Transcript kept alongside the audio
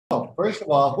First of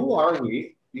all, who are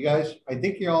we? You guys, I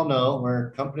think you all know we're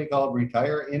a company called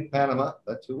Retire in Panama.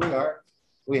 That's who we are.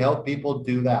 We help people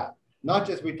do that. Not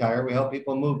just retire, we help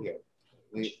people move here.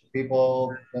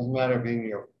 People, doesn't matter if you're in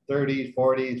your 30s,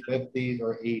 40s, 50s,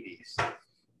 or 80s.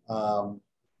 Um,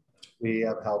 we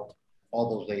have helped all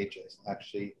those ages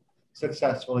actually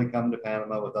successfully come to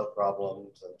Panama without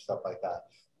problems and stuff like that.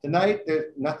 Tonight,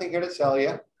 there's nothing here to sell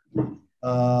you,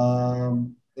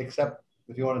 except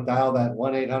if you want to dial that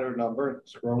 1-800 number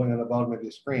scrolling on the bottom of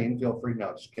your screen, feel free.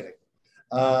 No, just kidding.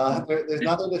 There's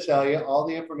nothing to sell you. All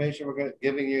the information we're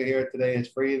giving you here today is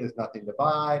free. There's nothing to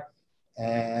buy.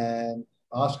 And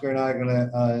Oscar and I are going to,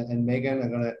 and Megan are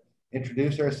going to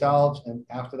introduce ourselves. And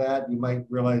after that, you might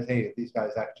realize, hey, if these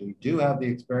guys actually do have the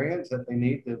experience that they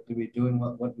need to be doing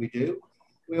what we do.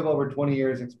 We have over 20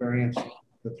 years experience,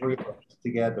 the three of us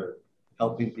together,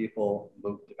 helping people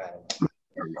move to Panama.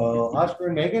 So Oscar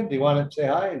and Megan, do you want to say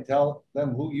hi and tell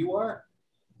them who you are?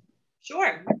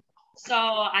 Sure. So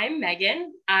I'm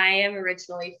Megan. I am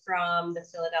originally from the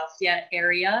Philadelphia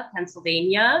area,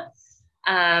 Pennsylvania.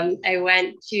 I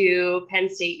went to Penn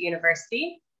State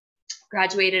University,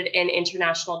 graduated in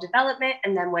international development,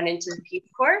 and then went into the Peace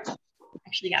Corps.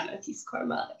 Actually got my Peace Corps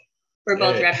mug. We're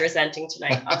both representing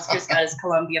tonight. Oscar's got his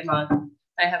Columbia mug.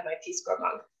 I have my Peace Corps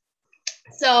mug.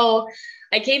 So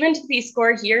I came into the Peace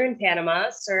Corps here in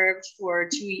Panama, served for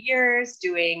 2 years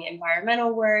doing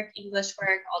environmental work, English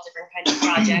work, all different kinds of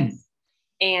projects.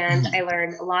 And I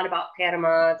learned a lot about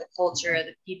Panama, the culture,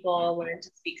 the people, learned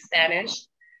to speak Spanish,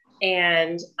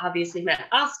 and obviously met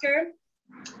Oscar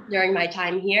during my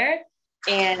time here,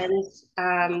 and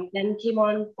then came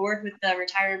on board with the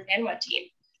Retire in Panama team.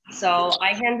 So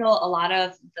I handle a lot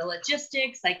of the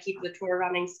logistics. I keep the tour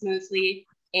running smoothly.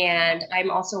 And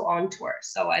I'm also on tour.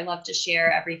 So I love to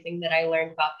share everything that I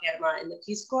learned about Panama in the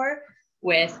Peace Corps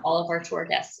with all of our tour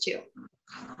guests too.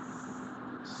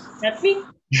 That's me.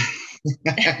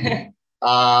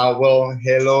 Well,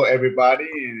 hello everybody.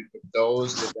 And for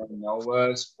those that don't know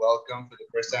us, welcome for the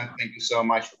first time. Thank you so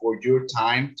much for your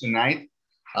time tonight.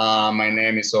 My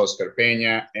name is Oscar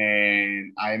Peña,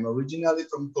 and I'm originally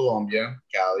from Colombia,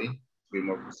 Cali, to be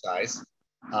more precise.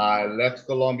 I left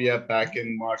Colombia back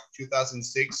in March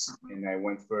 2006, and I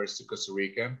went first to Costa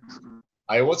Rica.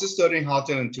 I was studying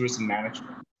hotel and tourism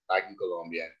management back in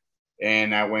Colombia,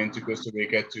 and I went to Costa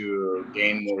Rica to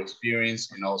gain more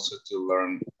experience and also to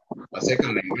learn a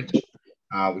second language,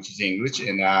 which is English.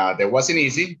 And that wasn't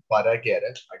easy, but I get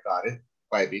it. I got it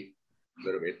quite a bit, a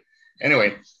little bit.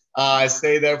 Anyway, I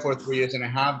stayed there for 3 years and a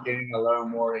half, getting a lot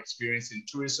more experience in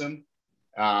tourism.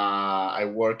 I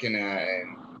work in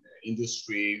an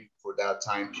industry for that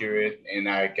time period, and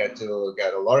I get a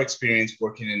lot of experience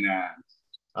working in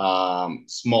a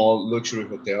small luxury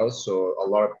hotels, so a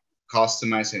lot of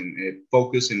customized and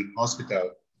focus in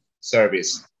hospital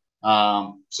service.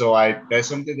 So that's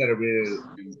something that I really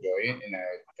enjoy, and I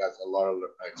got a lot of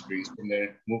experience from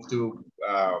there. Moved to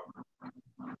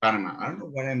Panama. I don't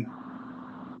know why I'm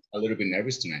a little bit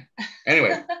nervous tonight.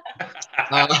 Anyway.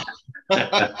 Got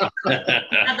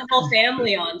the whole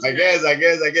family on tonight. I guess.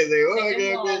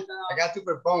 Okay. I got to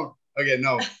perform. Okay,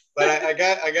 no. But I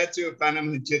got to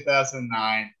Panama in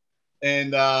 2009.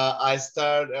 And I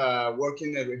started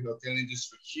working in the hotel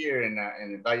industry here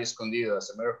in Valle Escondido. As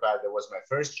a matter of fact, that was my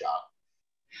first job.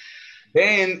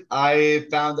 Then I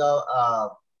found out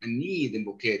a need in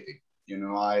Boquete. You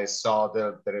know, I saw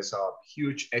that there is a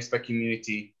huge expat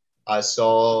community. I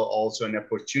saw also an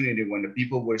opportunity when the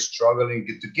people were struggling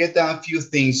to get down a few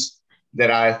things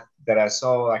that I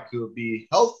saw I could be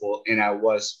helpful, and I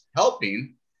was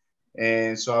helping.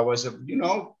 And so I was,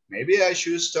 maybe I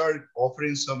should start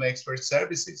offering some expert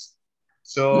services.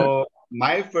 So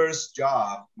my first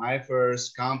job, my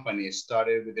first company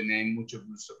started with the name Mucho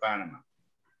Gusto Panama.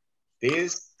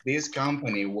 This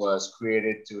company was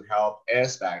created to help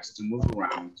SBACs to move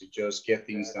around, to just get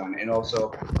things done, and also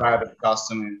private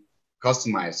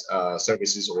customized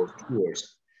services or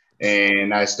tours.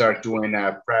 And I started doing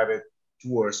private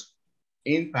tours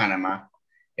in Panama,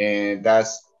 and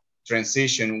that's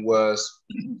transition was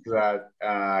to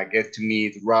get to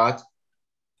meet Rod.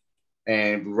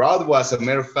 And Rod was, a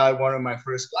matter of fact, one of my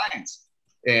first clients.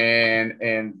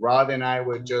 And Rod and I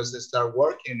would just start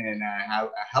working, and I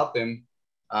helped him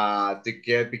to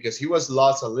get, because he was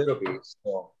lost a little bit.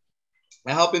 So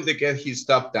I helped him to get his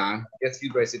stuff done, get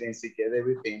his residency, get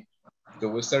everything. So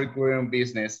we started growing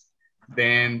business.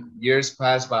 Then years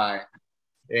passed by,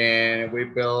 and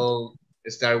we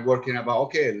started working about,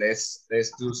 okay, let's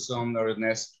do our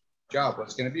next job.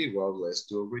 What's gonna be? Well, let's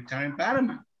do Retire in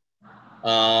Panama.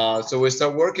 So we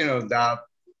start working on that,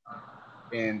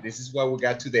 and this is what we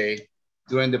got today.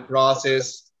 During the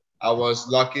process, I was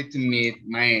lucky to meet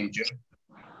my angel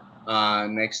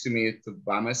next to me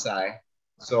by my side.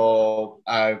 So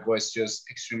I was just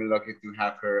extremely lucky to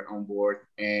have her on board,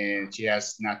 and she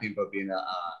has nothing but being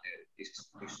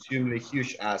extremely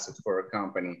huge asset for our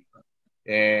company.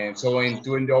 And so in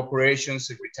doing the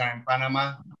operations every time in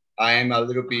Panama, I am a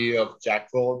little bit of jack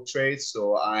of all trades.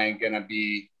 So I'm gonna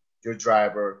be your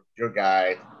driver, your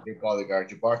guide, your bodyguard,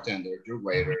 your bartender, your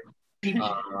waiter,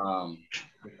 your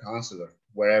counselor,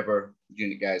 wherever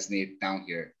you guys need down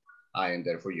here, I am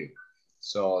there for you.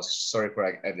 So sorry for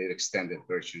a little extended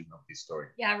version of this story.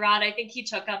 Yeah, Rod, I think he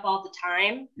took up all the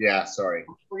time. Yeah, sorry.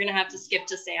 We're gonna have to skip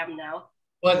to Sam now.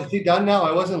 Well, is he done now?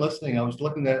 I wasn't listening. I was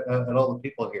looking at all the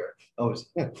people here. I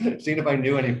was seeing if I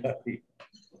knew anybody.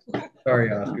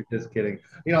 Sorry, Oscar, just kidding.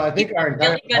 You know, I think our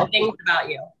entire really good things about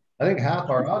you. I think half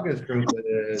our August group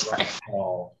is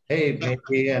all. Hey,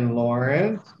 Mickey and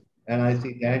Lauren, and I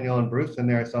see Daniel and Bruce in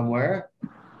there somewhere.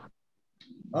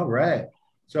 All right.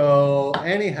 So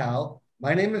anyhow,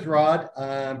 my name is Rod.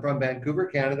 I'm from Vancouver,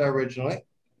 Canada originally.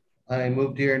 I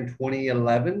moved here in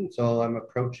 2011, so I'm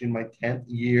approaching my 10th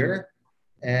year.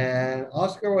 And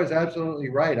Oscar was absolutely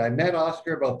right. I met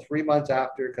Oscar about 3 months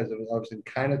after because I was in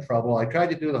kind of trouble. I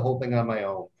tried to do the whole thing on my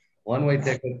own. One-way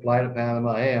ticket, fly to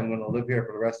Panama. Hey, I'm going to live here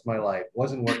for the rest of my life.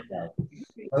 Wasn't working out.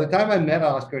 By the time I met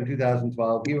Oscar in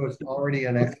 2012, he was already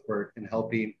an expert in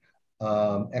helping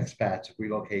expats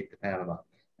relocate to Panama.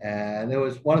 And it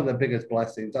was one of the biggest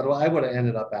blessings. I would have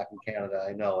ended up back in Canada,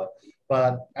 I know it.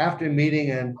 But after meeting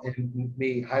and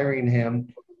me hiring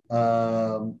him,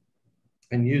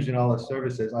 and using all his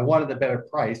services. I wanted a better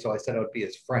price, so I said I would be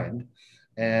his friend.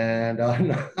 And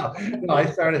no, I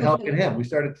started helping him. We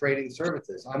started trading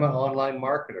services. I'm an online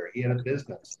marketer. He had a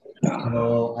business.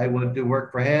 So I would do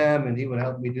work for him and he would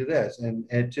help me do this. And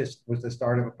it just was the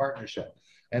start of a partnership.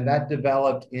 And that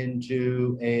developed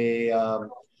into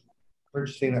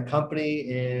purchasing a company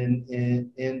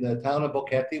in the town of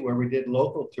Boquete where we did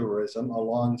local tourism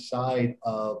alongside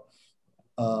of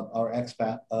our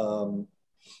expat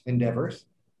endeavors.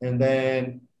 And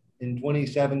then in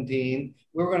 2017,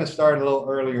 we were going to start a little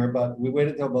earlier, but we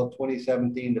waited until about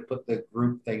 2017 to put the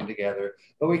group thing together.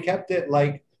 But we kept it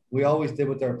like we always did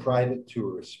with our private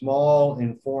tours, small,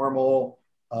 informal,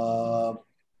 a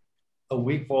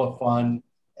week full of fun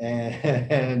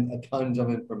and tons of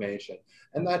information.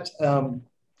 And that's,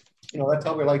 that's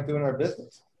how we like doing our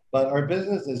business. But our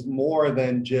business is more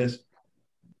than just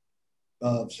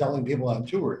selling people on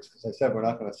tours. As I said, we're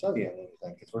not going to sell you anything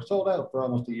because we're sold out for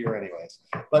almost a year anyways.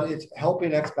 But it's helping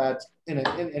expats in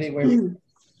any way. And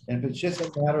if it's just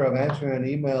a matter of answering an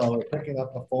email or picking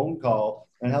up a phone call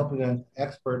and helping an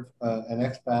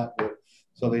expat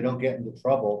so they don't get into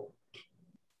trouble,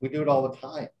 we do it all the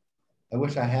time. I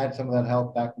wish I had some of that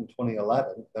help back in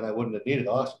 2011, then I wouldn't have needed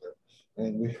Oscar.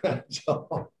 And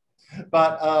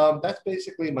but that's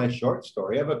basically my short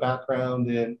story. I have a background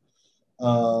in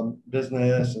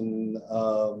business and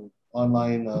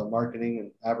online marketing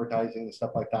and advertising and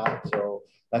stuff like that. So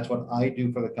that's what I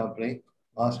do for the company.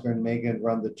 Oscar and Megan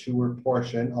run the tour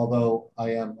portion, although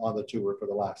I am on the tour for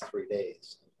the last 3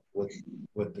 days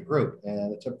with the group.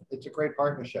 And it's a great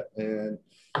partnership. And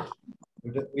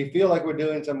we feel like we're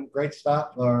doing some great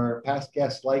stuff. Our past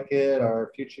guests like it,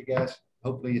 our future guests,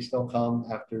 hopefully you still come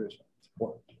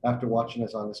after watching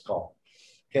us on this call.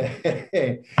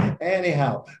 Okay.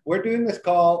 Anyhow, we're doing this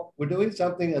call. We're doing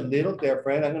something a little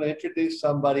different. I'm going to introduce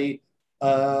somebody.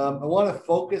 I want to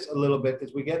focus a little bit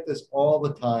because we get this all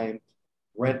the time.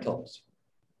 Rentals.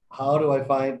 How do I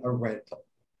find a rental?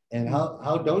 And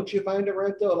how don't you find a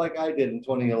rental like I did in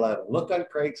 2011? Look on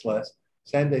Craigslist,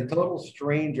 send a total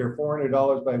stranger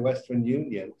 $400 by Western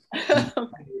Union to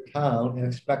your town and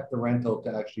expect the rental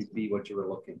to actually be what you were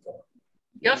looking for.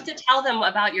 You have to tell them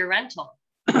about your rental.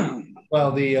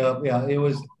 Well, it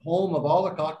was home of all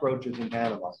the cockroaches in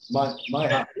Panama. My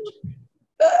house.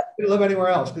 I didn't live anywhere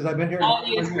else because I've been here. I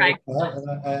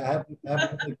haven't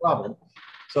had any problem.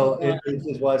 So it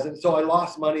just wasn't. So I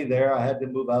lost money there. I had to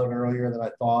move out earlier than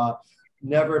I thought.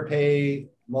 Never pay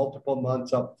multiple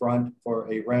months up front for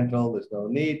a rental. There's no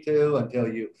need to until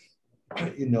you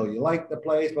like the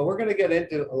place. But we're going to get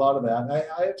into a lot of that.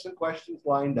 I have some questions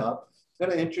lined up. I'm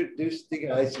going to introduce the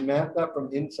guys, Samantha from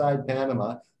Inside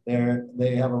Panama.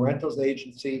 They have a rentals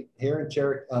agency here in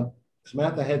Cherokee.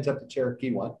 Samantha heads up the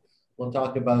Cherokee one. We'll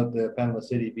talk about the Panama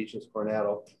City Beaches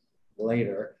Coronado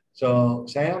later. So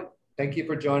Sam, thank you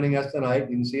for joining us tonight.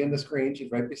 You can see on the screen,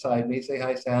 she's right beside me. Say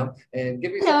hi, Sam, and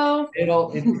give yourself a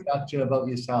little introduction about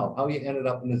yourself, how you ended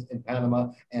up in Panama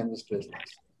and this business.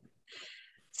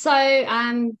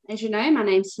 As you know, my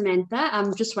name's Samantha.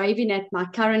 I'm just waving at my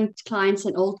current clients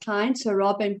and old clients, so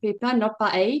Rob and Pippa, not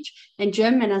by age, and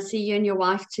Jim, and I see you and your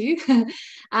wife too.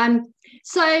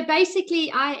 So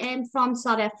basically, I am from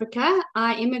South Africa.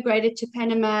 I immigrated to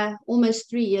Panama almost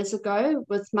 3 years ago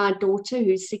with my daughter,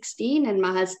 who's 16, and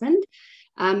my husband.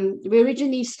 We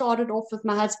originally started off with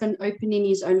my husband opening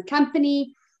his own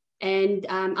company, and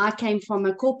I came from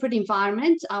a corporate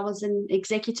environment. I was an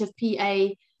executive PA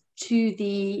to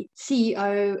the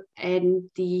CEO and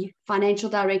the financial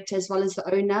director, as well as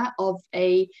the owner of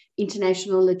a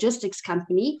international logistics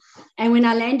company. And when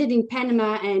I landed in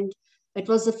Panama, and it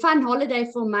was a fun holiday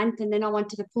for a month, and then I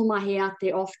wanted to pull my hair out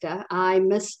thereafter. I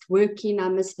missed working. I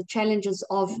missed the challenges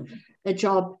of a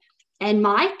job. And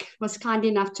Mike was kind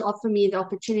enough to offer me the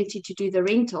opportunity to do the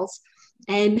rentals.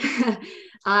 And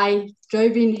I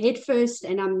drove in headfirst,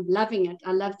 and I'm loving it.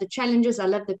 I love the challenges. I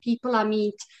love the people I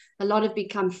meet. A lot have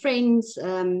become friends.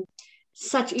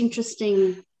 Such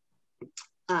interesting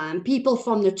people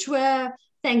from the tour.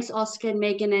 Thanks, Oscar and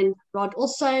Megan and Rod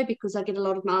also, because I get a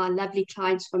lot of my lovely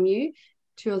clients from you.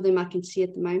 2 of them I can see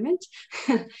at the moment.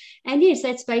 And yes,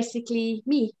 that's basically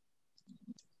me.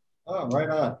 Oh, right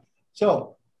on.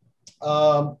 So,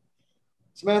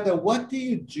 Samantha, what do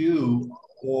you do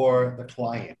for the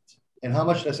client, and how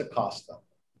much does it cost them?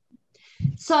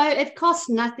 So it costs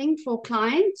nothing for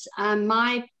clients.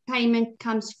 My payment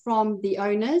comes from the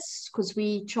owners, because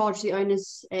we charge the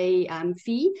owners a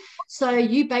fee. So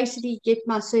you basically get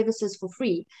my services for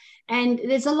free. And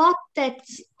there's a lot that,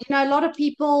 a lot of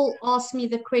people ask me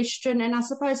the question, and I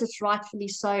suppose it's rightfully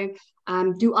so.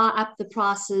 Do I up the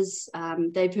prices?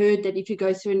 They've heard that if you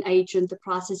go through an agent, the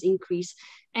prices increase.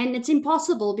 And it's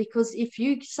impossible, because if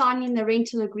you sign in the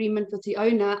rental agreement with the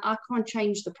owner, I can't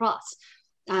change the price.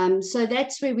 So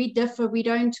that's where we differ. We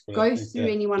don't go through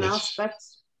anyone else, but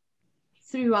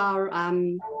through our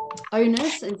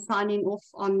owners and signing off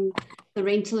on the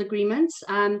rental agreements.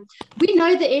 We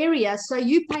know the area, so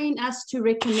you're paying us to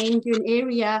recommend you an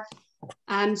area.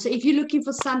 So if you're looking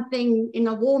for something in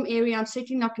a warm area, I'm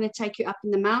certainly not going to take you up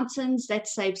in the mountains. That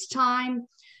saves time.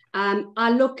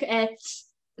 I look at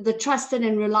the trusted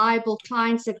and reliable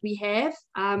clients that we have.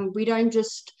 We don't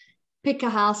just pick a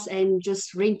house and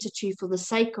just rent it to you for the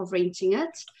sake of renting it.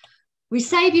 We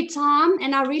save you time,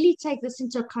 and I really take this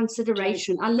into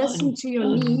consideration. I listen to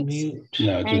your needs.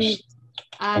 No, just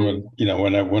and,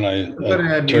 when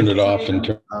I turned it off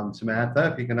and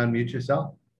Samantha, if you can unmute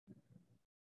yourself.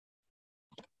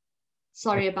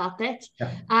 Sorry about that.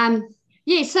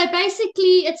 Yeah, so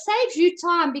basically it saves you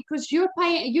time, because you're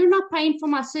not paying for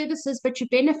my services, but you're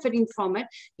benefiting from it,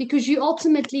 because you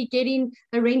ultimately getting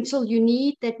a rental you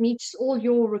need that meets all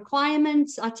your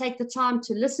requirements. I take the time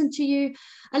to listen to you.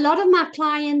 A lot of my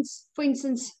clients, for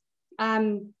instance,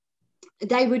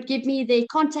 they would give me their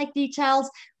contact details,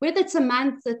 whether it's a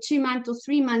month, a 2 month, or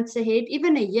 3 months ahead,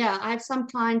 even a year. I have some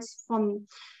clients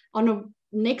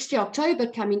next year, October,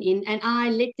 coming in, and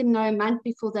I let them know a month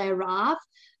before they arrive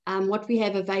what we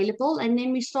have available, and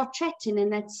then we start chatting,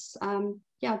 and that's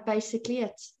basically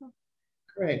it.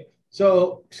 Great.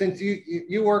 So since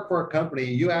you work for a company,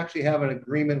 you actually have an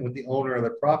agreement with the owner of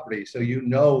the property, so you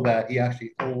know that he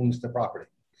actually owns the property,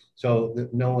 so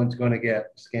that no one's going to get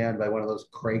scammed by one of those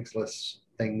Craigslist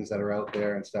things that are out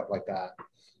there and stuff like that.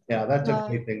 Yeah, that's a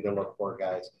great thing to look for,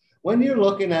 guys. When you're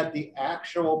looking at the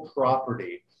actual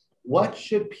property, what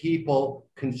should people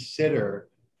consider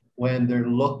when they're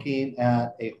looking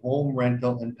at a home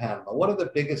rental in Panama? What are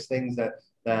the biggest things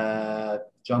that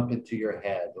jump into your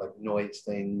head, like noise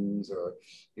things or,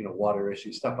 water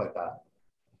issues, stuff like that?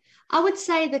 I would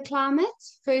say the climate,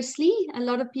 firstly. A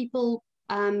lot of people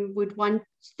would want,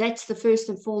 that's the first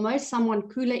and foremost. Some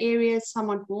want cooler areas, some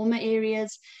want warmer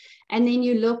areas. And then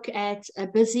you look at a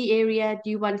busy area. Do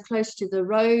you want close to the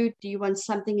road? Do you want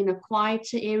something in a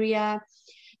quieter area?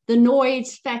 The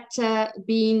noise factor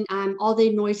being, are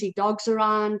there noisy dogs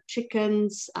around,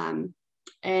 chickens,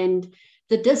 and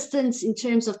the distance in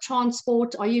terms of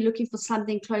transport. Are you looking for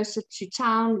something closer to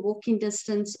town, walking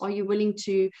distance? Are you willing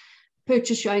to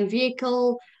purchase your own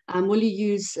vehicle? Will you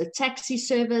use a taxi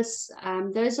service?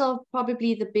 Those are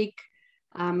probably the big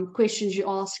questions you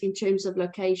ask in terms of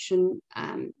location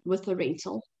with a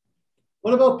rental.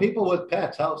 What about people with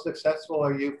pets? How successful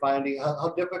are you finding?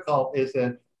 How difficult is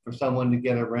it for someone to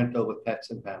get a rental with pets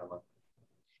in Panama?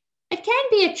 It can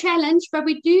be a challenge, but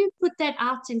we do put that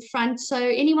out in front. So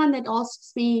anyone that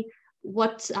asks me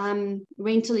what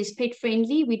rental is pet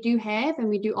friendly, we do have, and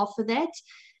we do offer that.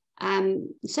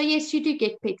 So yes, you do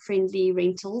get pet friendly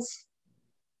rentals.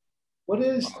 What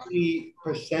is the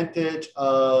percentage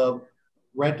of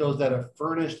rentals that are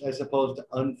furnished as opposed to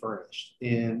unfurnished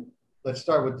in let's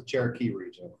start with the Cherokee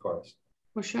region, of course.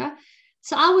 For sure.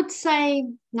 So I would say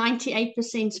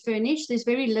 98% is furnished. There's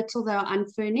very little that are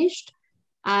unfurnished.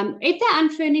 If they're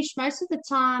unfurnished, most of the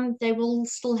time they will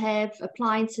still have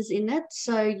appliances in it.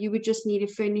 So you would just need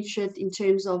to furnish it in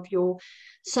terms of your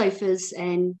sofas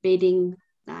and bedding,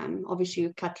 obviously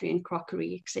your cutlery and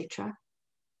crockery, etc.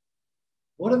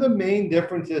 What are the main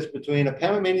differences between a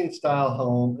Panamanian style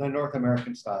home and a North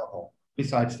American style home,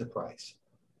 besides the price?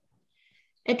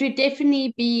 It would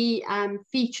definitely be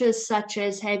features such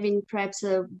as having perhaps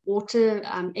a water,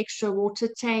 extra water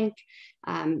tank,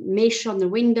 mesh on the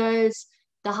windows,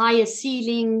 the higher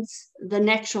ceilings, the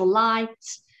natural light.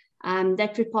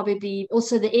 That would probably be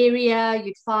also the area.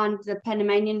 You'd find the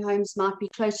Panamanian homes might be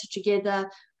closer together,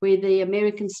 where the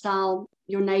American style,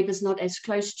 your neighbor's not as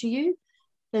close to you.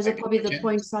 Those are probably the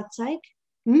points I'd take.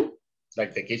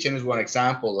 Like the kitchen is one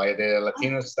example. Like the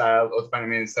Latino style or the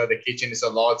Panamanian style, the kitchen is a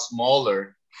lot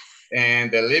smaller,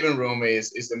 and the living room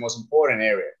is the most important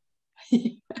area.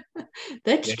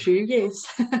 That's true, yes.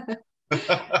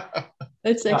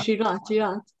 That's actually right,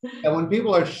 yeah. And when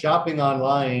people are shopping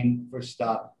online for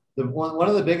stuff, one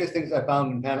of the biggest things I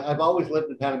found in Panama, I've always lived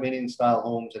in Panamanian style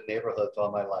homes and neighborhoods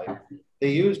all my life.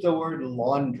 They use the word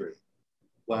laundry.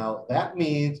 Well, that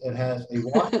means it has a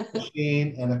washing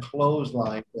machine and a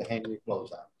clothesline to hang your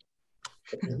clothes out.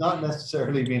 It does not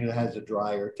necessarily mean it has a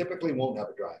dryer. Typically won't have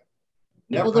a dryer.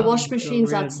 Never. Well, the wash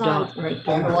machine's outside.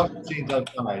 And the wash machine's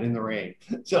outside in the rain.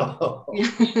 So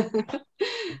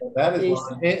that is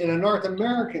in a North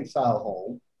American style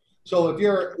home. So if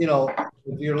you're,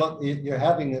 you're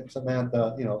having it,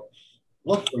 Samantha,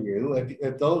 look for you.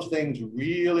 If those things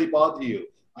really bother you,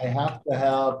 I have to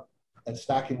have a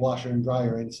stacking washer and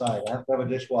dryer inside. I have to have a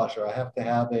dishwasher. I have to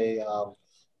have a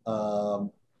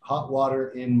hot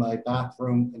water in my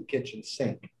bathroom and kitchen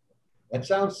sink. That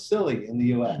sounds silly in the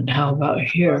U.S. And how about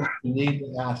here? You need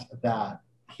to ask that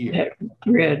here. That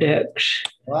red X.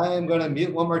 Well, I'm going to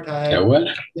mute one more time. Yeah, what?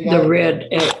 The red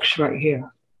X right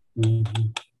here.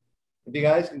 Mm-hmm. If you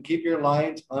guys can keep your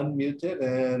lines unmuted,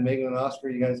 and Megan and Oscar,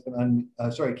 you guys can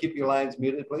keep your lines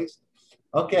muted, please.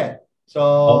 Okay. So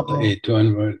Alt-A to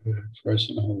invite the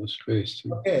person to hold the space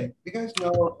too. Okay, you guys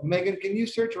know, Megan, can you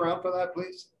search around for that,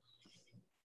 please?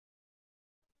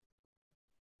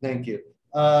 Thank you.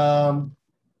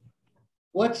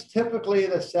 What's typically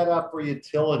the setup for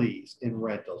utilities in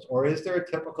rentals, or is there a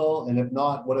typical? And if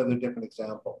not, what are the different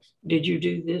examples? Did you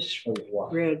do this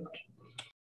red?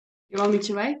 You want me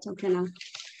to wait? Okay, now.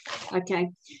 Okay.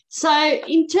 So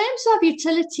in terms of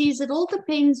utilities, it all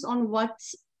depends on what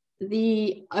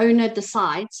the owner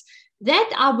decides. That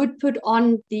I would put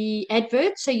on the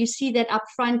advert. So you see that up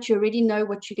front, you already know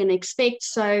what you're going to expect.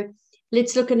 So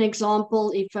let's look at an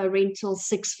example. If a rental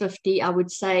 $650, I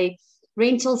would say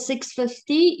rental $650,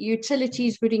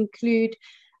 utilities would include,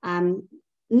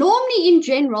 normally in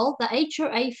general, the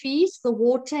HOA fees, the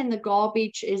water and the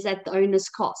garbage is at the owner's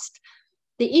cost.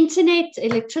 The internet,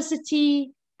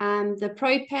 electricity, the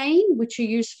propane, which you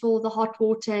use for the hot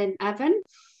water and oven,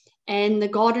 and the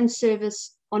garden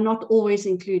service are not always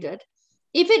included.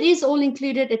 If it is all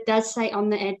included, it does say on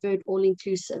the advert all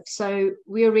inclusive. So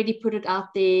we already put it out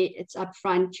there. It's up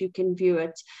front. You can view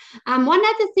it. One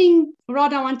other thing,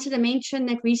 Rod, I wanted to mention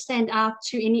that we stand out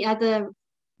to any other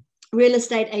real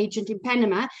estate agent in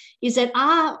Panama is that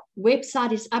our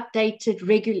website is updated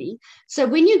regularly. So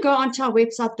when you go onto our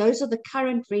website, those are the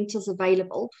current rentals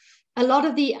available. A lot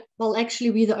of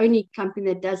actually, we're the only company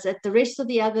that does it. The rest of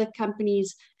the other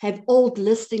companies have old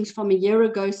listings from a year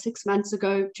ago, 6 months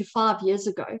ago to 5 years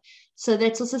ago. So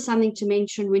that's also something to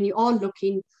mention when you are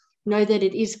looking, know that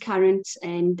it is current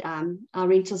and our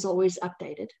rentals are always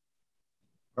updated.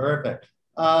 Perfect.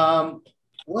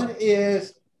 What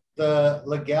is the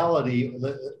legality?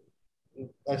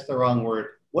 That's the wrong word.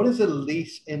 What does a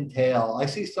lease entail? I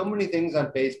see so many things on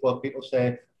Facebook. People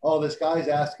say, oh, this guy's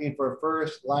asking for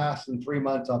first, last, and 3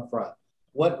 months up front.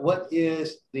 What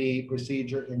is the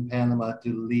procedure in Panama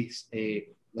to lease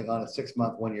on a 6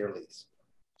 month, 1 year lease?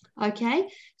 Okay.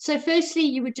 So firstly,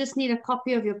 you would just need a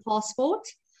copy of your passport.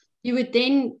 You would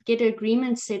then get an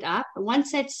agreement set up.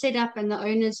 Once that's set up and the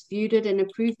owners viewed it and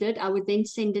approved it, I would then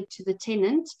send it to the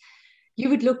tenant. You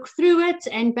would look through it,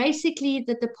 and basically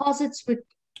the deposits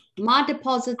my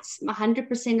deposits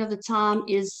 100% of the time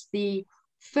is the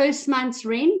first month's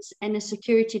rent and a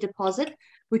security deposit,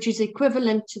 which is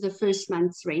equivalent to the first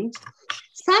month's rent.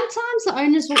 Sometimes the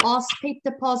owners will ask pet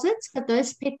deposits, but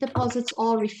those pet deposits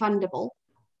are refundable.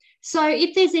 So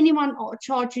if there's anyone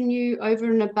charging you over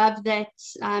and above that,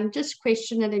 just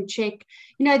question it and check.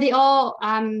 There are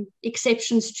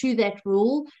exceptions to that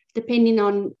rule, depending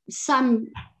on some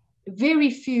very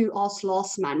few asked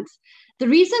last month. The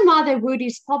reason why they would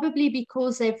is probably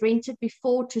because they've rented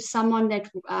before to someone that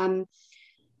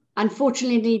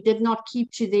unfortunately did not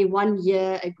keep to their 1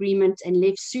 year agreement and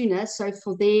left sooner. So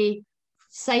for their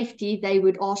safety, they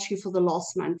would ask you for the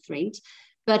last month rent.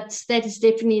 But that is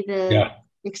definitely the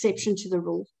exception to the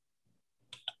rule.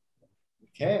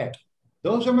 Okay.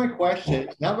 Those are my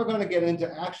questions. Now we're going to get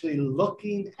into actually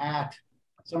looking at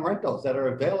some rentals that are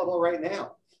available right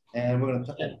now. And we're going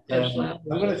to,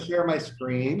 I'm going to share my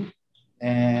screen,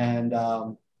 and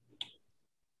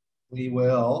we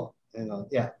will, I'm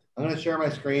going to share my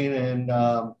screen,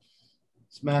 and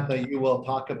Samantha, you will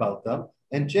talk about them.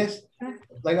 And just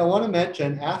like I want to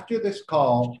mention, after this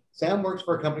call, Sam works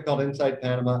for a company called Inside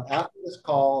Panama. After this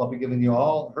call, I'll be giving you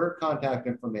all her contact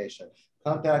information.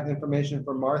 Contact information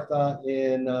for Martha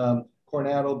in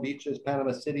Coronado Beaches,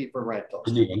 Panama City for rentals.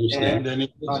 Can you understand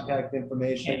any? Contact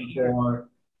information for,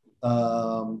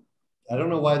 I don't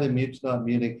know why the mute's not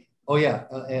muting. Oh yeah,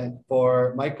 and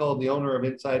for Michael, the owner of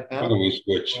Inside Panama. Why don't we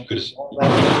switch? Because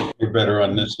we're better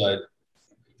on this side.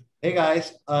 Hey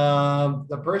guys,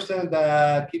 the person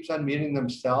that keeps on muting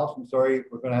themselves, I'm sorry,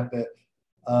 we're going to have to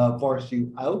force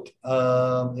you out.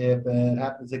 If it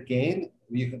happens again,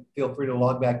 you can feel free to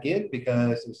log back in,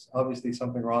 because there's obviously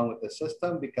something wrong with the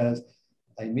system, because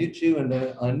I mute you and then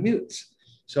it unmutes.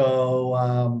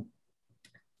 So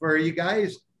for you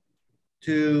guys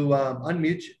to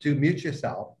mute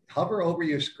yourself, hover over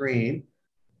your screen,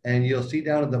 and you'll see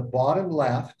down at the bottom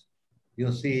left,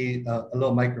 you'll see a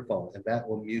little microphone, and that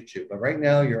will mute you. But right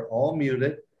now you're all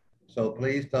muted, so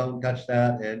please don't touch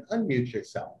that and unmute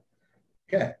yourself.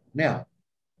 Okay, now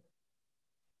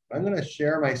I'm going to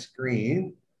share my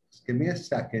screen. Just give me a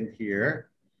second here.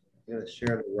 I'm going to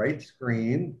share the right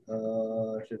screen.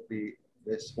 Should be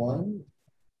this one.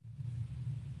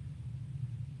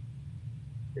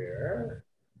 Here.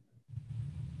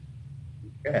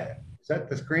 Okay, is that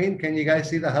the screen? Can you guys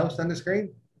see the house on the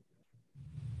screen?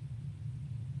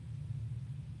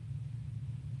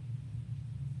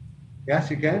 Yes,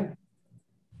 you can?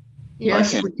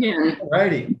 Yes, we can. All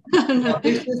righty.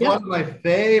 This is one of my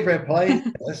favorite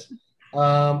places.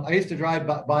 I used to drive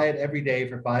by it every day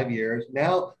for 5 years.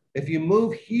 Now, if you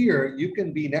move here, you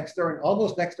can be next door,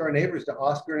 almost next door neighbors to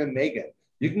Oscar and Megan.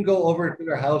 You can go over to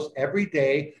their house every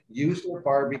day, use their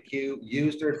barbecue,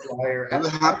 use their fryer, have a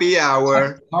happy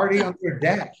hour, party on their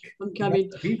deck. I'm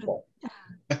coming. People.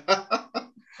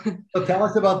 So tell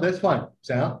us about this one,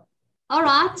 Sal. All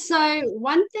right. So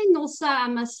one thing also I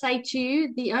must say to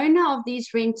you, the owner of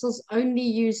these rentals only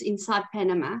use Inside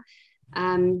Panama.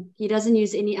 He doesn't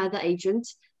use any other agent.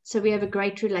 So we have a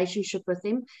great relationship with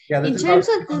him. Yeah, there's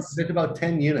about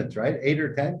 10 units, right? 8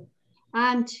 or 10?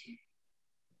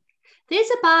 There's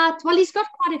about, well, he's got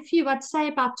quite a few. I'd say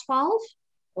about 12.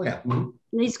 Oh, yeah.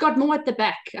 Mm-hmm. He's got more at the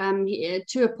back.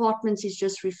 2 apartments he's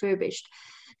just refurbished.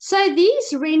 So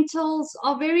these rentals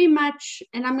are very much,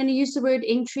 and I'm going to use the word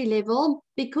entry level,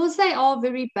 because they are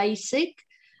very basic.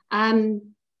 They're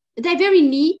very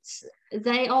neat.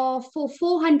 They are for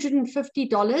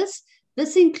 $450.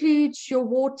 This includes your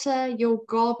water, your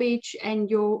garbage, and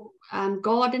your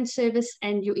garden service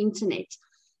and your internet.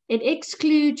 It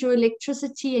excludes your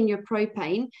electricity and your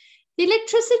propane. The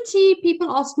electricity, people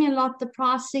ask me a lot, the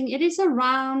pricing, it is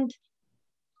around,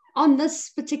 on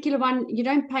this particular one, you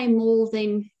don't pay more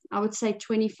than, I would say,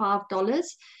 $25.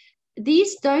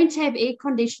 These don't have air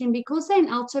conditioning because they're in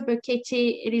Alto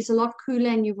Boquete. It is a lot cooler,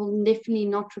 and you will definitely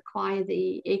not require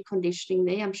the air conditioning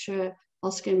there. I'm sure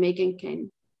Oscar and Megan can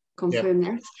confirm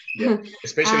that. Yeah,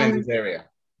 especially in this area.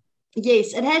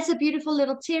 Yes, it has a beautiful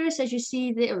little terrace, as you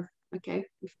see there. Okay,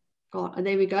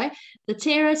 there we go. The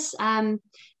terrace,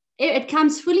 it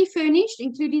comes fully furnished,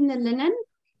 including the linen.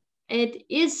 It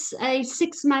is a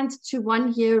 6 month to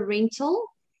 1 year rental.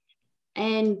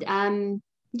 And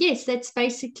yes, that's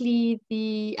basically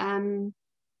the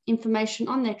information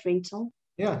on that rental.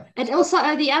 Yeah. And also,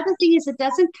 the other thing is, it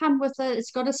doesn't come with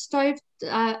it's got a stove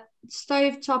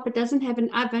top. It doesn't have an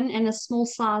oven and a small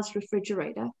size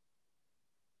refrigerator.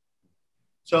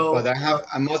 So, but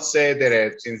I must say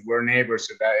that since we're neighbors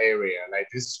to that area, like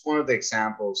this is one of the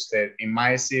examples that it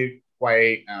might seem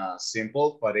quite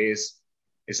simple, but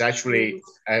it's actually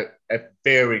a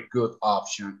very good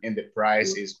option, and the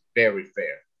price is very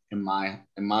fair in my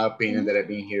opinion. That I've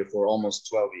been here for almost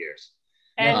 12 years.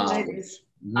 And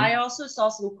I also saw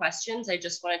some questions. I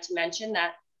just wanted to mention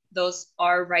that those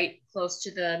are right close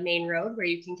to the main road where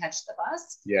you can catch the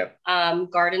bus. Yep.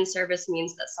 Garden service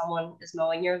means that someone is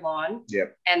mowing your lawn.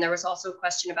 Yep. And there was also a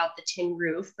question about the tin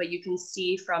roof, but you can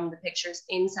see from the pictures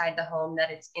inside the home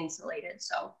that it's insulated.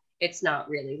 So it's not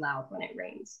really loud when it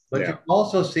rains. But you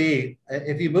also see,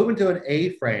 if you move into an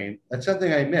A-frame, that's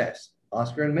something I missed.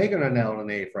 Oscar and Megan are now in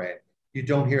an A-frame. You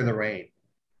don't hear the rain.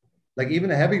 Like even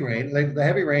the heavy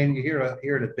rain, you hear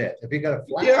it a bit. If you got a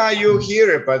flat, yeah, you hear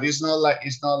it, but it's not like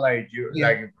you yeah,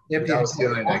 like if you have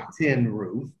a like tin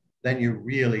roof, then you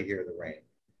really hear the rain.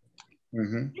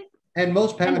 mm-hmm. And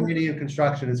most Panamanian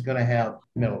construction is going to have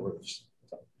metal roofs.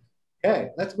 Okay,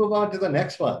 let's move on to the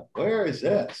next one. Where is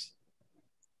this?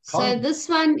 So this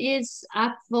one is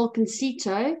at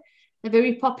Volcancito, a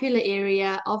very popular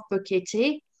area of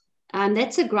Boquete. And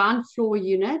that's a ground floor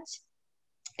unit.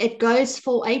 It goes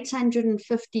for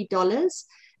 $850.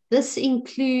 This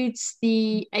includes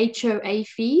the HOA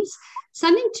fees.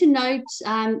 Something to note,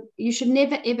 you should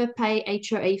never ever pay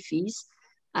HOA fees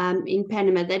in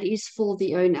Panama. That is for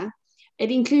the owner.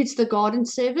 It includes the garden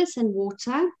service and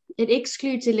water. It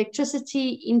excludes electricity,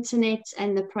 internet,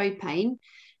 and the propane.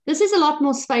 This is a lot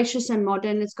more spacious and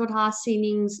modern. It's got high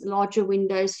ceilings, larger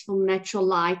windows for natural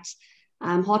light,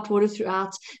 hot water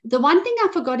throughout. The one thing I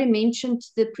forgot to mention to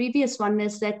the previous one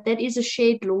is that is a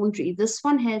shared laundry. This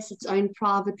one has its own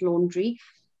private laundry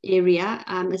area,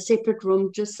 a separate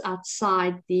room just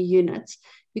outside the unit.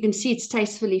 You can see it's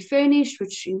tastefully furnished,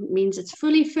 which means it's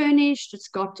fully furnished. It's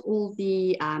got all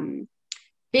the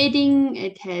bedding.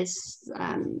 It has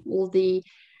all the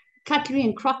cutlery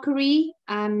and crockery.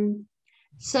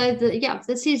 So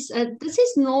this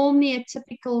is normally a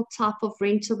typical type of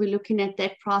rental. We're looking at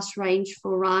that price range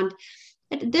for around.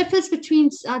 It differs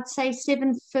between, I'd say,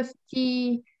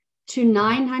 $750 to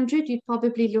 $900. You'd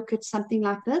probably look at something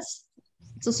like this.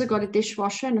 It's also got a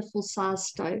dishwasher and a full-size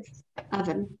stove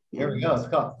oven. Here we go.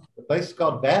 The place is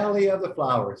called Valley of the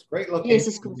Flowers. Great location. Yes,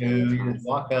 it's called. You just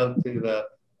walk out to the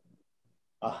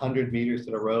 100 meters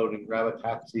to the road and grab a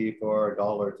taxi for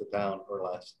 $1 to town or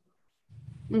less.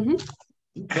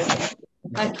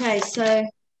 Okay, so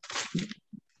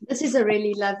this is a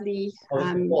really lovely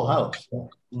full house.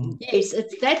 Yes,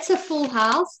 that's a full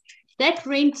house. That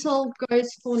rental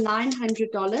goes for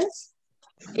 $900.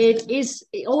 It is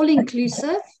all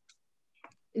inclusive.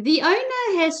 The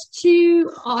owner has two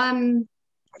how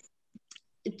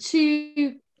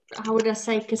would I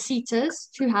say,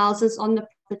 casitas, two houses on the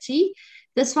property.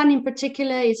 This one in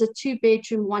particular is a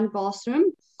 2-bedroom,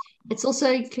 1-bathroom. It's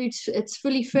also it's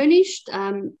fully furnished.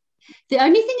 The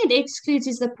only thing it excludes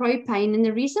is the propane. And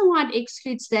the reason why it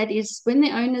excludes that is when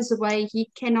the owner's away, he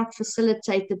cannot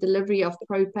facilitate the delivery of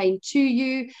propane to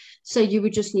you. So you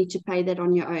would just need to pay that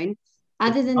on your own.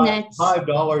 Other than that,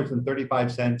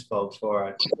 $5.35, folks, for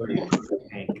a 30-liter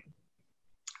tank.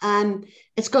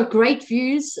 It's got great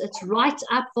views. It's right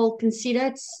up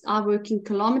Volcancito. I work in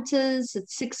kilometers.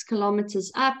 It's 6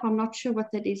 kilometers up. I'm not sure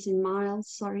what that is in miles.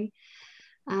 Sorry.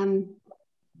 I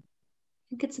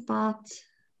think it's about,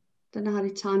 don't know how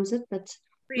to times it, but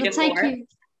it'll take you.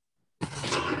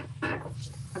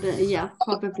 Yeah,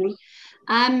 probably.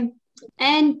 And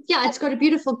yeah, it's got a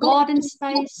beautiful garden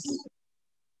space.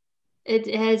 It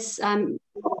has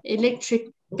electric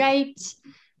gates.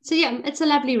 So yeah, it's a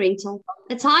lovely rental.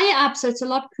 It's higher up, so it's a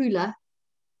lot cooler.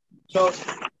 So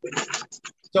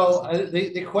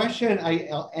the question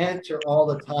I'll answer all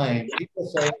the time, people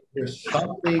say there's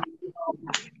something.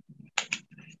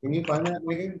 Can you find that,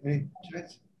 Megan? Any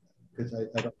chance? Because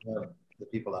I don't have the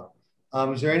people out.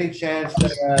 Is there any chance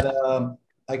that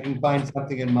I can find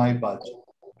something in my budget?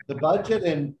 The budget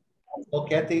in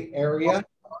Boquete area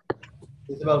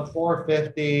is about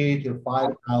 $450 to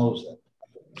 $5,000.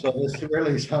 So this is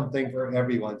really something for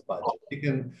everyone's budget.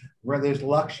 There's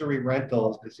luxury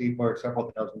rentals to see for several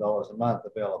 $1,000s a month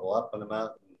available up in the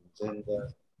mountains in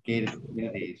the gated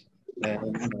communities,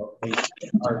 and they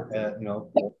start at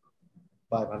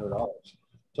 $500.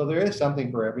 So there is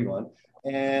something for everyone.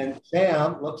 And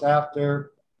Sam looks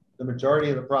after the majority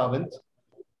of the province.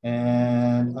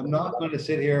 And I'm not going to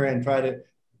sit here and try to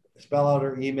spell out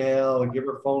her email or give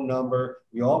her phone number.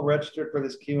 You all registered for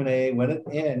this Q&A. When it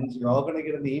ends, you're all going to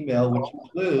get an email, which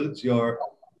includes your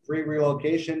free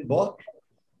relocation book,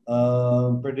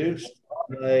 produced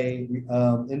by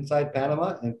Inside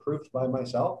Panama and proofed by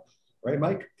myself. Right,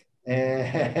 Mike?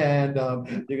 And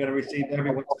you're going to receive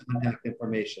everyone's contact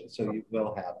information, so you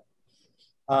will have it.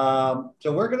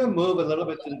 So we're going to move a little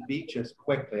bit to the beaches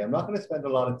quickly. I'm not going to spend a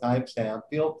lot of time, Sam.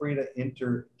 Feel free to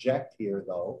interject here,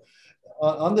 though.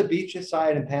 On the beaches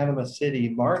side in Panama City,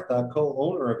 Martha,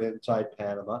 co-owner of Inside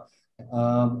Panama,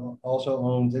 also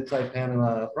owns Inside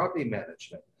Panama Property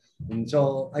Management. And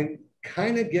so I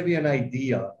kind of give you an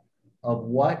idea of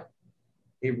what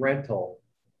a rental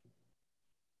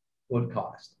would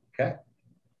cost, okay?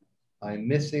 I'm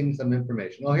missing some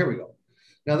information. Oh, here we go.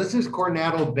 Now this is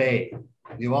Coronado Bay.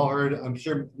 You've all heard, I'm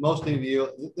sure most of you,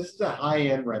 this is a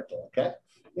high-end rental, okay?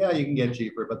 Yeah, you can get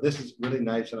cheaper, but this is really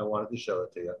nice and I wanted to show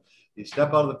it to you. You step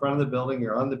out of the front of the building,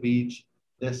 you're on the beach.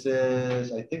 This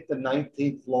is, I think, the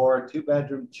 19th floor,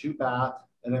 2-bedroom, 2-bath,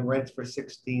 and it rents for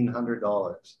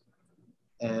 $1,600.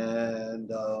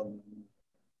 And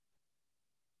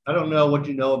I don't know what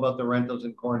you know about the rentals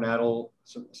in Coronado,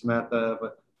 Samantha,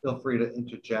 but feel free to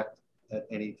interject at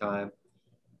any time.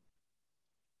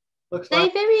 Looks They're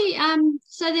like very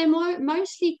so they're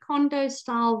mostly condo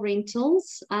style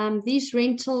rentals. These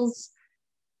rentals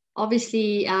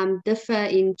obviously differ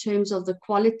in terms of the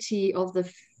quality of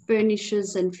the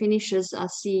furnishes and finishes. I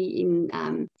see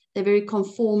in they're very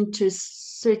conform to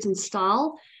certain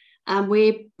style.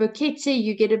 Where Boquete,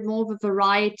 you get a more of a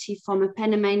variety from a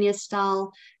Panamania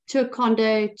style to a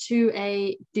condo, to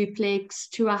a duplex,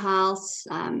 to a house,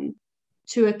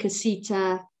 to a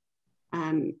casita.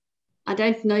 I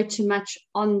don't know too much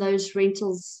on those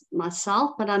rentals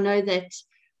myself, but I know that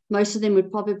most of them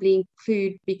would probably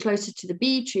be closer to the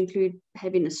beach, include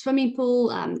having a swimming pool.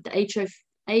 The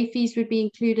HOA fees would be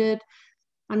included.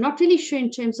 I'm not really sure in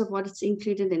terms of what it's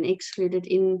included and excluded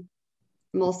in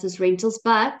Masters Rentals,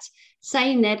 but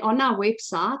saying that on our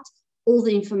website, all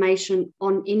the information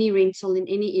on any rental in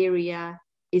any area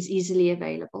is easily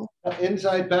available.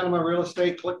 Inside Panama Real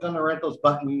Estate, click on the rentals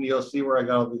button. You'll see where I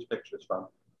got all these pictures from.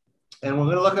 And we're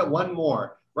going to look at one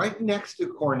more right next to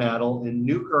Coronado in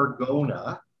New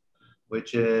Gargona,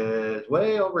 which is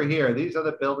way over here. These are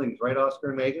the buildings, right, Oscar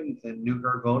and Megan, in New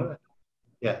Gargona?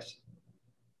 Yes.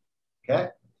 Okay.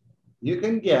 You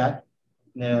can get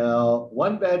now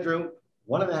 1 bedroom,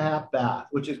 1.5 bath,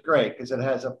 which is great because it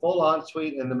has a full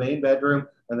ensuite in the main bedroom,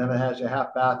 and then it has a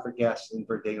half bath for guests and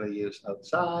for daily use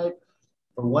outside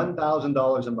for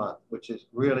 $1,000 a month, which is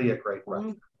really a great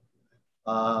rent.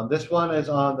 This one is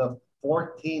on the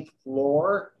 14th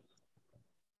floor,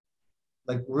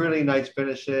 like really nice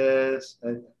finishes,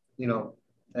 and you know,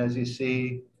 as you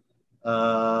see,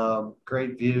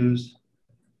 great views,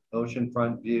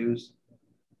 oceanfront views.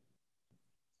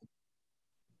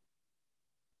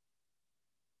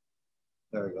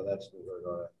 There we go. That's New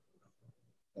Gargona.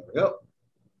 There we go.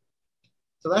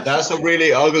 So that's a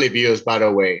really ugly views, by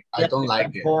the way. I don't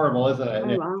like it. Horrible, isn't it?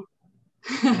 Oh, wow.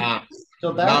 Nah,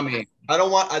 So not me.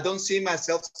 I don't see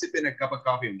myself sipping a cup of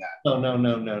coffee in that.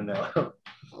 No.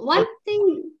 One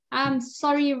thing,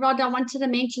 sorry, Rod, I wanted to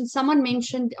mention, someone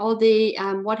mentioned,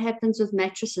 what happens with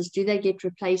mattresses? Do they get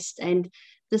replaced? And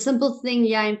the simple thing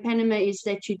here in Panama is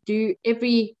that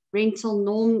every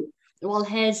rental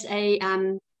has a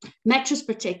mattress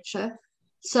protector.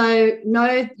 So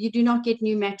no, you do not get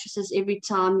new mattresses every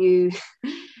time you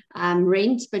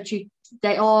rent, but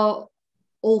they are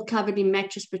all covered in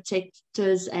mattress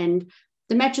protectors, and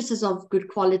the mattresses are of good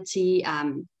quality.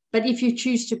 But if you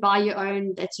choose to buy your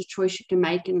own, that's a choice you can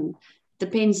make, and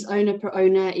depends owner per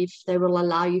owner if they will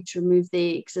allow you to remove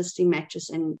their existing mattress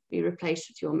and be replaced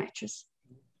with your mattress.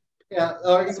 Yeah,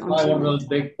 or you can buy one of those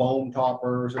big foam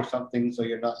toppers or something so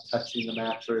you're not touching the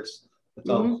mattress. It's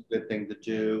always a good thing to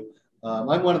do.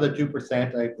 I'm one of the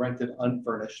 2%. I've rented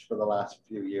unfurnished for the last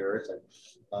few years, and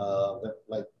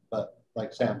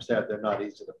like Sam said, they're not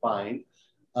easy to find.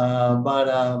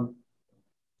 But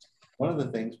one of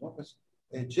the things,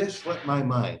 it just slipped my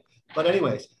mind. But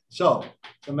anyways, so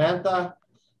Samantha,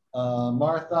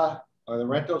 Martha are the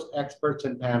rentals experts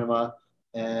in Panama.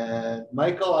 And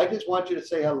Michael, I just want you to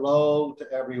say hello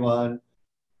to everyone.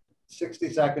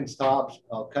 60 seconds tops.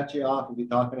 I'll cut you off if you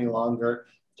talk any longer.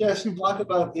 Just talk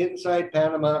about inside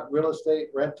Panama real estate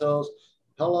rentals.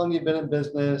 How long you've been in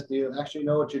business? Do you actually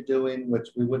know what you're doing? Which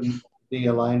we wouldn't be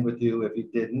aligned with you if you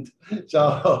didn't.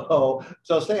 So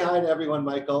say hi to everyone,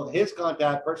 Michael. His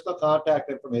personal contact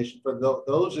information for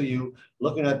those of you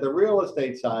looking at the real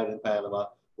estate side in Panama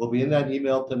will be in that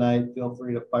email tonight. Feel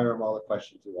free to fire him all the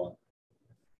questions you want.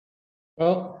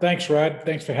 Well, thanks, Rod.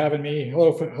 Thanks for having me.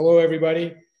 Hello,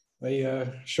 everybody.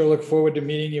 I sure look forward to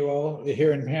meeting you all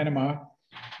here in Panama.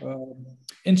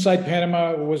 Inside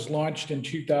Panama was launched in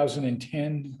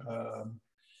 2010.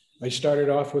 I started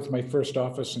off with my first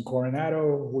office in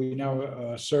Coronado. We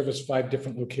now service 5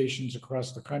 different locations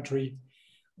across the country.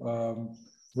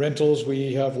 Rentals,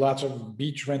 we have lots of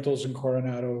beach rentals in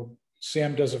Coronado.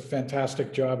 Sam does a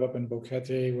fantastic job up in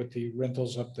Boquete with the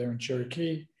rentals up there in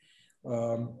Cherokee.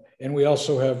 And we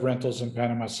also have rentals in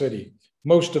Panama City.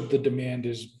 Most of the demand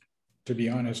is, to be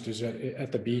honest, is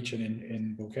at the beach and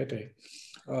in Boquete.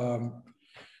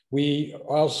 We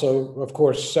also, of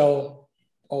course, sell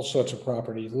all sorts of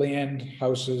property, land,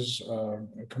 houses,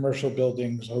 commercial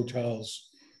buildings, hotels,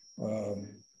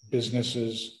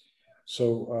 businesses.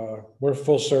 So we're a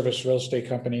full service real estate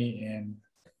company, and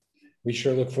we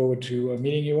sure look forward to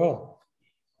meeting you all.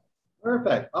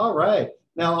 Perfect. All right.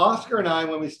 Now, Oscar and I,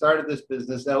 when we started this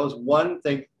business, that was one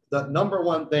thing. The number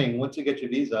one thing once you get your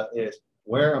visa is,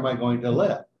 where am I going to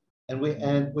live? And we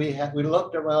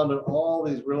looked around at all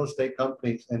these real estate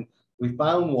companies, and we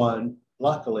found one,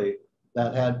 luckily,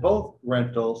 that had both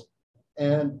rentals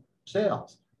and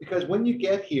sales. Because when you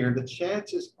get here, the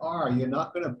chances are you're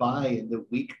not going to buy in the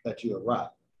week that you arrive.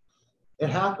 It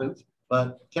happens,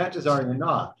 but chances are you're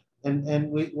not.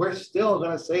 And we're still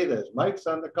going to say this. Mike's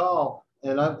on the call,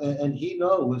 and he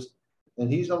knows,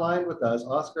 and he's aligned with us.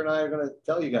 Oscar and I are going to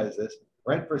tell you guys this: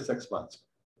 rent for 6 months,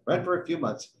 rent for a few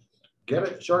months, get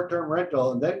a short-term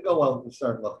rental, and then go out and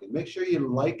start looking. Make sure you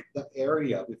like the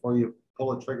area before you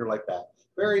pull a trigger like that.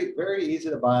 Very, very easy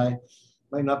to buy.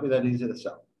 Might not be that easy to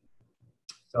sell.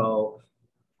 So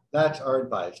that's our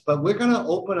advice. But we're going to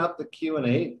open up the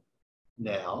Q&A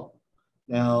now.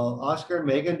 Now, Oscar and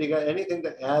Megan, do you got anything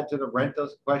to add to the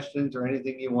rentals questions, or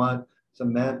anything you want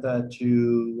Samantha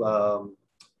to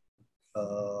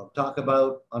talk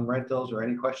about on rentals, or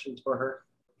any questions for her?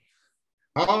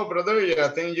 Oh, brother, yeah, I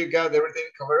think you got everything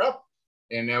covered up.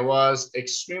 And it was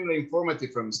extremely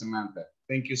informative from Samantha.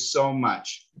 Thank you so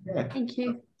much. Yeah. Thank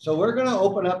you. So we're going to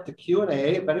open up the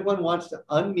Q&A. If anyone wants to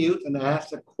unmute and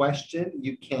ask a question,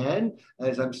 you can.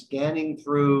 As I'm scanning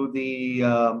through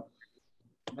the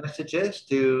messages,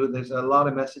 there's a lot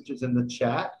of messages in the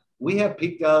chat. We have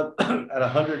peaked out at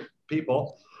 100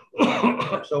 people.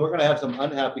 So we're going to have some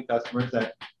unhappy customers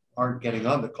that aren't getting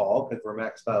on the call because we're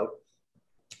maxed out.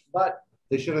 But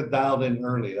they should have dialed in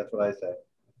early. That's what I say.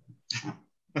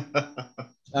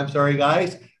 I'm sorry,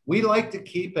 guys. We like to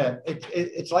keep it.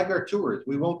 It's like our tours.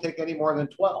 We won't take any more than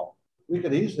 12. We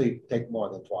could easily take more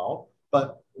than 12,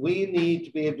 but we need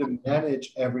to be able to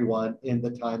manage everyone in the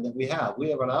time that we have. We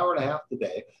have an hour and a half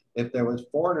today. If there was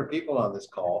 400 people on this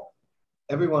call,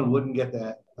 everyone wouldn't get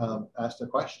to ask a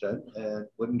question and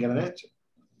wouldn't get an answer.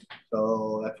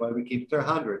 So that's why we keep it to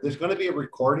 100. There's going to be a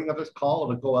recording of this call.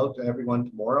 It'll go out to everyone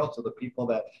tomorrow. So the people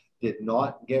that did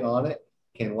not get on it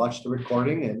can watch the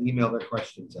recording and email their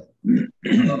questions in.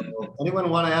 Anyone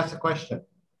want to ask a question?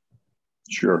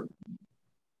 Sure.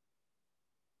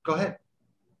 Go ahead.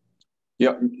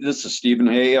 Yeah, this is Stephen.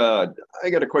 Hey, I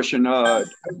got a question. I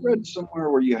read somewhere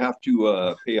where you have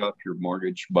to pay off your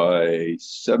mortgage by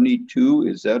 72.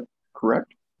 Is that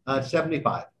correct?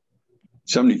 75.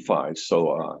 75.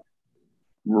 So,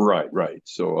 right.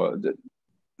 So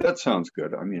that sounds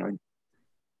good. I mean, I'm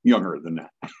younger than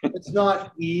that. It's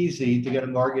not easy to get a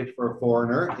mortgage for a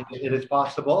foreigner. It is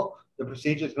possible. The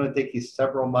procedure is going to take you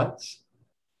several months,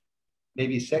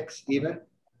 maybe 6 even,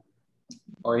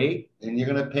 or 8. And you're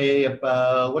going to pay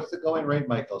about, what's the going rate,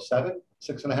 Michael? 7,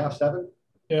 6.5, 7?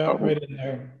 Yeah, right in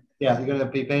there. Yeah, you're going to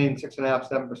be paying 6.5,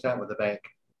 7% with the bank.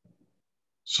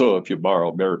 So if you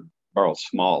borrow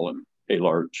small and pay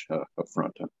large up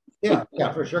front. Yeah,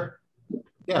 for sure.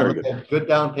 Yeah, good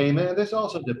down payment. And there's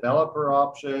also developer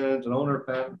options and owner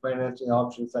financing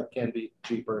options that can be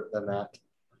cheaper than that.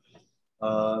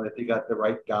 If you got the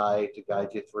right guy to guide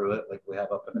you through it, like we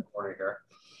have up in the corner here.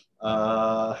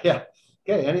 Yeah.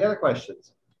 Okay. Any other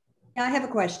questions? Yeah, I have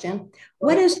a question.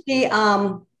 What is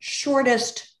the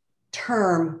shortest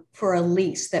term for a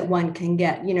lease that one can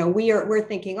get? You know, we're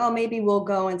thinking, oh, maybe we'll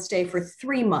go and stay for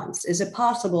 3 months. Is it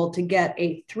possible to get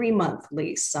a 3-month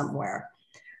lease somewhere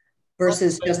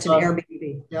versus just an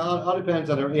Airbnb? Yeah, it all depends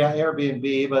on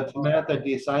Airbnb. But Samantha, do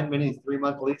you sign many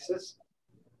 3-month leases?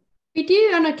 We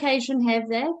do on occasion have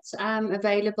that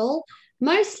available.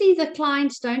 Mostly the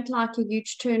clients don't like a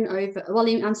huge turnover. Well,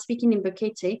 I'm speaking in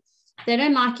Bukete. They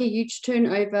don't like a huge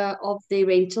turnover of their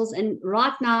rentals. And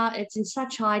right now it's in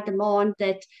such high demand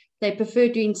that they prefer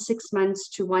doing 6 months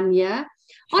to 1 year.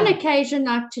 On occasion,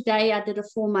 like today, I did a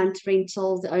 4-month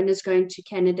rental. The owner's going to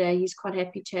Canada. He's quite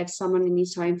happy to have someone in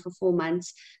his home for 4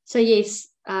 months. So yes,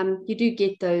 you do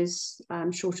get those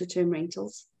shorter term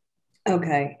rentals.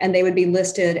 Okay. And they would be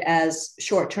listed as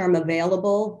short-term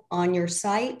available on your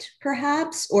site,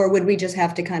 perhaps? Or would we just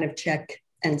have to kind of check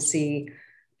and see,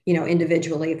 you know,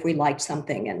 individually if we liked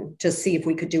something and just see if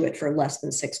we could do it for less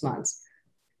than 6 months?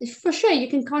 For sure. You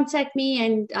can contact me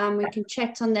and we can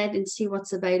chat on that and see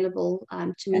what's available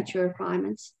to meet your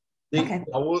requirements. Okay.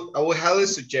 I would highly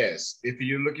suggest, if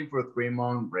you're looking for a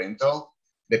 3-month rental,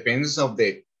 depends on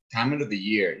the time of the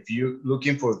year. If you're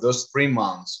looking for those 3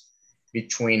 months,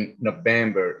 between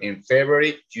November and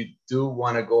February, you do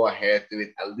want to go ahead with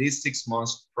at least 6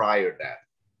 months prior to that,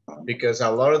 because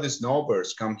a lot of the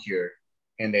snowbirds come here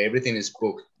and everything is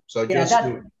booked. So that's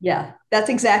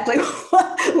exactly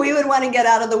what We would want to get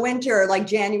out of the winter like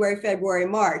January, February,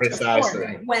 March, Precisely. of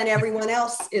course, when everyone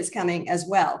else is coming as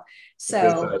well.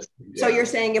 So, so you're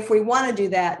saying if we want to do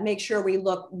that, make sure we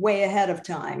look way ahead of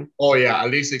time. Oh yeah, at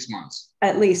least 6 months.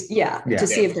 At least, Yeah. to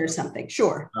see if there's something.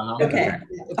 Sure. Okay.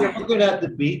 If you're looking at the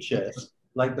beaches,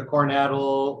 like the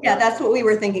Coronado. Yeah, that's what we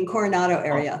were thinking, Coronado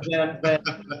area. Then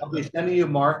I'll be sending you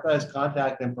Martha's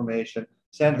contact information.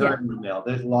 Send her an email.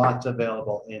 There's lots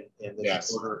available in the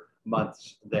shorter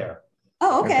months there.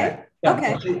 Oh, okay. Yeah,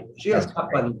 Okay. she has stuff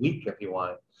by the week if you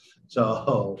want.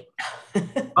 So,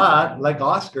 but like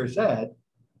Oscar said,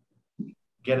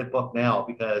 get it booked now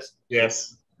because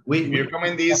if you're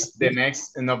coming the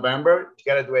next in November, you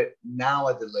gotta do it now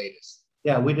at the latest.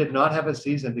 Yeah, we did not have a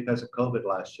season because of COVID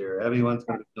last year. Everyone's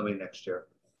going to be coming next year.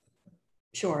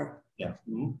 Sure. Yeah.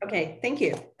 Okay. Thank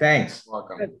you. Thanks.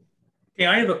 Welcome. Okay,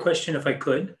 I have a question if I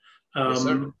could. Yes,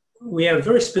 sir. We have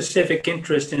very specific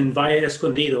interest in Valle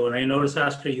Escondido, and I noticed,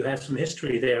 Oscar, you have some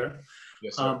history there.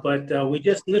 Yes, sir. But we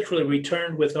just literally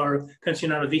returned with our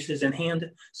pensionado visas in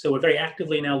hand, so we're very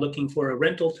actively now looking for a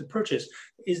rental to purchase.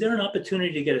 Is there an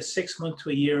opportunity to get a 6 month to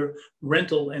a year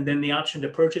rental and then the option to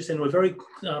purchase? And we're very,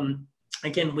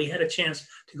 again, we had a chance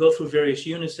to go through various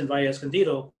units in Valle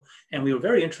Escondido, and we were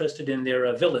very interested in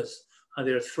their villas.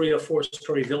 There are 3 or 4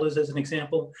 story villas as an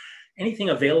example. Anything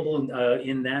available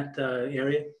in that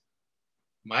area?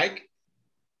 Mike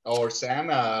or Sam,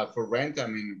 for rent, I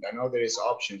mean, I know there is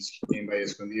options in Valle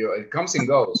Escondido. It comes and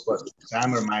goes, but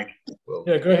Sam or Mike will.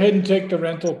 Yeah, go ahead and take the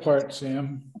rental part,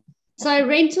 Sam. So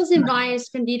rentals in Valle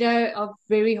Escondido are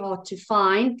very hard to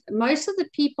find. Most of the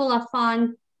people I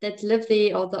find that live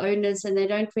there are the owners, and they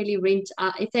don't really rent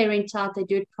out. If they rent out, they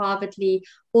do it privately,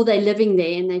 or they're living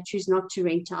there and they choose not to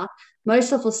rent out.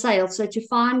 Most are for sale. So to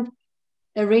find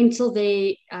a rental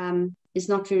there is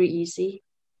not very easy.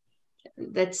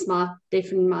 That's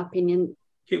definitely my opinion.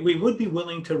 Okay, we would be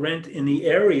willing to rent in the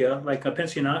area, like a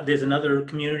pensionat. There's another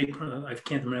community, I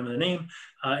can't remember the name,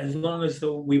 as long as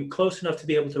we're close enough to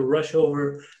be able to rush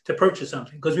over to purchase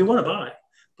something, because we want to buy,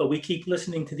 but we keep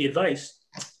listening to the advice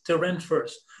to rent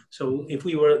first. So if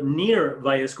we were near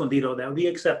Valle Escondido, that would be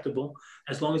acceptable,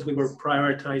 as long as we were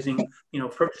prioritizing,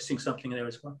 purchasing something there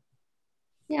as well.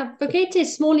 Yeah, Boquete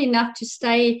is small enough to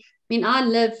stay. I mean, I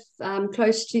live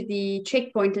close to the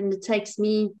checkpoint, and it takes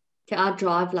me, I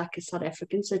drive like a South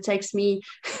African, so it takes me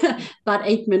about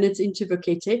 8 minutes into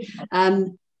Boquete.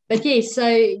 But yeah, so,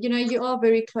 you are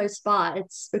very close by.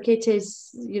 Boquete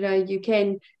is,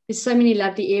 there's so many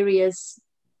lovely areas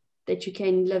that you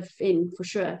can live in for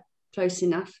sure, close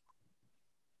enough.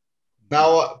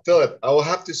 Now, Philip, I will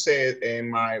have to say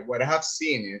in what I have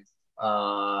seen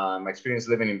my experience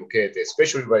living in Boquete,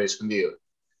 especially Valle Escondido.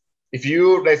 If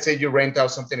you, let's say you rent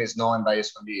out something that's known in Valle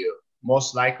Escondido,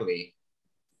 most likely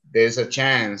there's a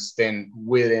chance then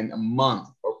within a month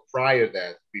or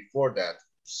before that,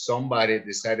 somebody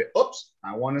decided, oops,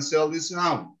 I want to sell this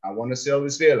home. I want to sell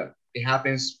this villa. It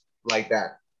happens like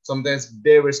that. Sometimes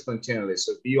very spontaneously.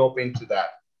 So be open to that.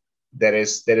 That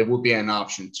it would be an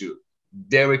option too.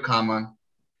 Very common,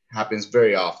 happens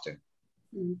very often.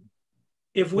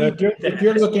 If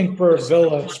you're looking for a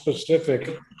villa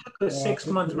specific, a 6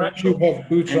 month rental, you have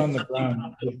boots on the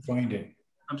ground to find it.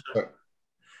 I'm sorry.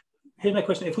 Here's my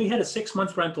question. If we had a 6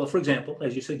 month rental, for example,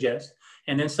 as you suggest,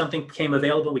 and then something became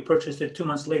available, we purchased it 2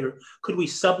 months later, could we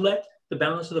sublet the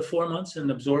balance of the 4 months and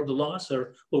absorb the loss,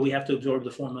 or will we have to absorb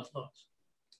the 4 month loss?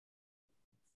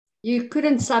 You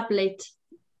couldn't sublet.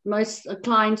 Most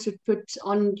clients would put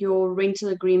on your rental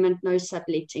agreement no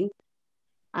subletting.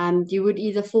 You would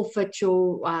either forfeit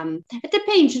your, it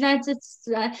depends, it's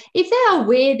if they are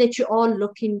aware that you are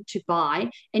looking to buy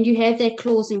and you have that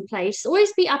clause in place,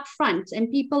 always be upfront, and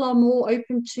people are more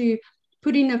open to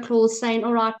put in a clause saying,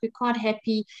 all right, we're quite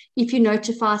happy if you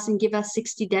notify us and give us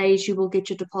 60 days, you will get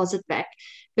your deposit back.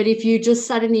 But if you just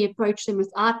suddenly approach them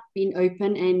without being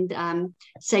open and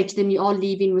say to them, you are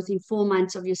leaving within 4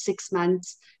 months of your 6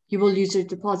 months, you will lose your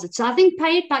deposit. So I think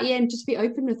pay it by ear and just be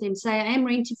open with them. Say, I am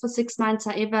renting for 6 months.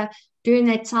 However, during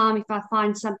that time, if I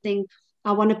find something,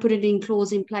 I want to put it in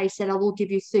clause in place that I will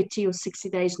give you 30 or 60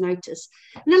 days notice.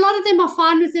 And a lot of them are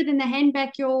fine with it, and they hand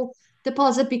back your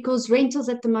deposit because rentals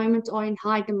at the moment are in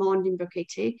high demand in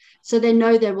Boquete. So they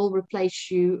know they will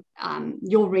replace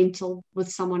your rental with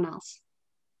someone else.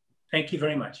 Thank you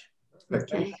very much.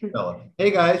 Okay.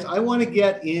 Hey guys, I want to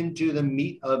get into the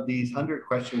meat of these 100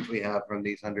 questions we have from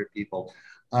these 100 people.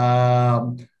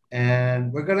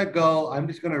 And we're going to go, I'm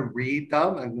just going to read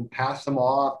them and pass them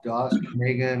off to Oscar,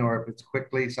 Megan, or if it's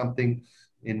quickly something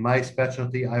in my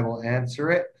specialty, I will answer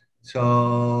it.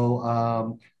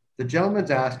 So the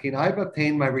gentleman's asking, I've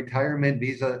obtained my retirement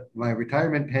visa, my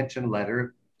retirement pension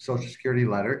letter Social Security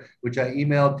letter, which I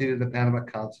emailed to the Panama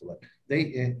consulate.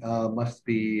 They must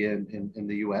be in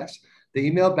the US. They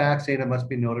emailed back saying it must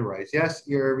be notarized. Yes,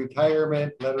 your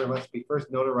retirement letter must be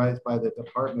first notarized by the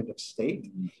Department of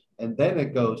State, and then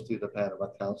it goes to the Panama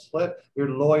consulate. Your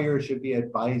lawyer should be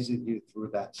advising you through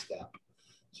that step.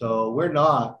 So we're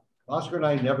not, Oscar and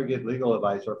I never get legal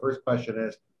advice. Our first question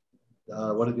is,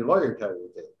 what did your lawyer tell you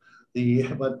to do?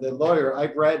 But the lawyer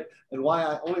I've read, and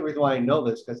only reason why I know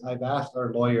this, because I've asked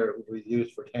our lawyer who we've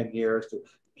used for 10 years to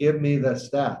give me the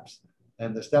steps.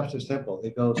 And the steps are simple.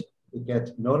 It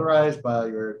gets notarized by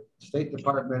your State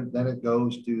Department, then it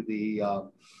goes to the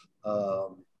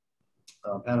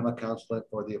Panama consulate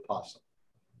for the apostle.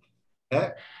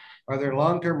 Okay. Are there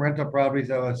long-term rental properties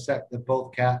that will accept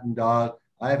both cat and dog?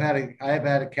 I've had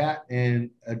a cat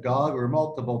and a dog, or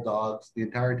multiple dogs, the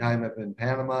entire time I've been in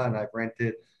Panama, and I've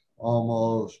rented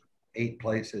almost 8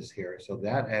 places here. So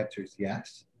that answer is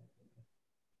yes.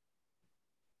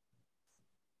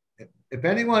 If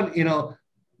anyone,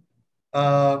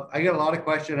 I get a lot of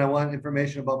questions. I want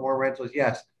information about more rentals.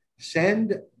 Yes,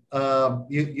 send.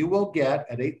 You will get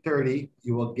at 8:30.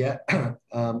 You will get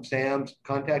Sam's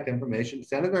contact information.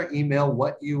 Send in their email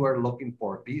what you are looking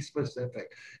for. Be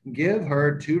specific. Give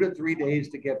her 2 to 3 days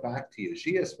to get back to you.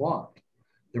 She is swamped.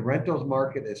 The rentals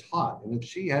market is hot, and if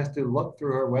she has to look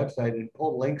through her website and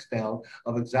pull links down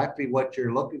of exactly what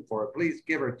you're looking for, please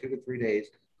give her 2 to 3 days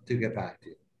to get back to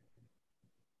you.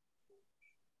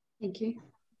 Thank you.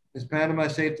 Is Panama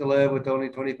safe to live with only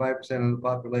 25% of the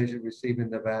population receiving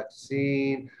the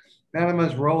vaccine?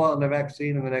 Panama's rollout on the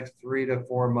vaccine in the next 3 to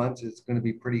 4 months is going to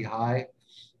be pretty high,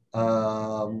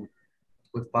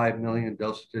 with 5 million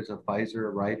dosages of Pfizer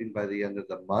arriving by the end of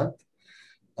the month.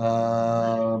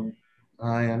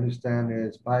 I understand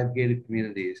there's 5 gated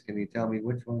communities. Can you tell me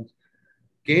which ones?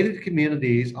 Gated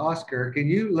communities. Oscar, can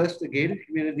you list the gated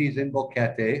communities in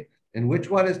Boquete and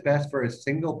which one is best for a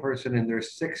single person in their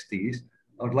 60s?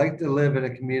 I would like to live in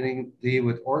a community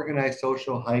with organized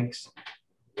social hikes,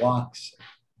 walks,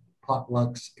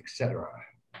 potlucks, etc.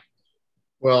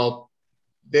 Well,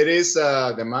 there is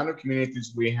the amount of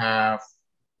communities we have.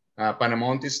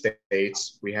 Panamonte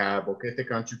Estates, we have Boquete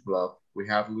Country Club, we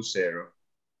have Lucero,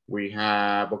 we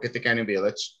have Boquete Canyon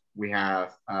Village, we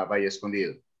have Valle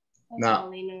Escondido.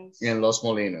 Los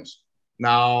Molinos.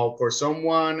 Now, for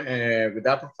someone with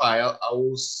that profile, I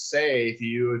will say if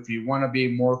you want to be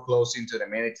more close into the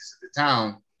amenities of the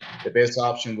town, the best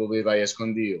option will be Valle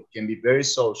Escondido. It can be very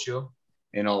social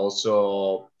and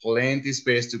also plenty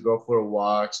space to go for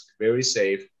walks, very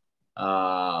safe,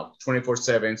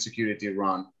 24/7 security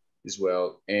run as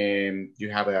well. And you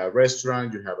have a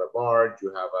restaurant, you have a bar, you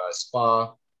have a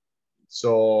spa.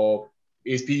 So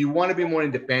if you want to be more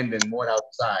independent, more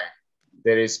outside,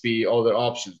 there is the other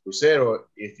options. Lucero,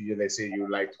 if you, let's say you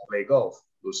like to play golf,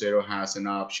 Lucero has an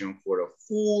option for a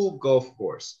full golf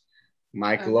course.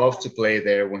 Mike loves to play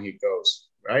there when he goes,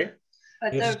 right?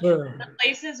 But the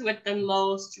places with the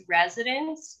most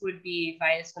residents would be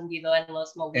Valle Escondido and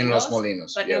Los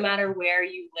Molinos. But no matter where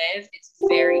you live, it's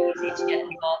very easy to get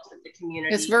involved with the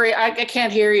community. It's very, I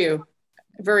can't hear you.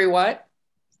 Very what?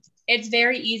 It's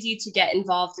very easy to get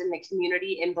involved in the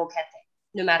community in Boquete,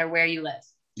 no matter where you live.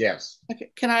 Yes.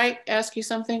 Okay. Can I ask you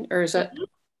something, or is that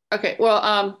okay?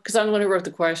 Well, because I'm the one who wrote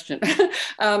the question.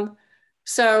 To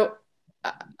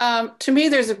me,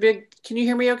 there's a big. Can you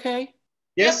hear me? Okay.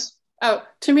 Yes. Oh,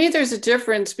 to me, there's a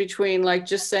difference between like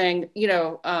just saying,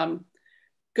 go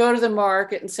to the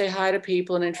market and say hi to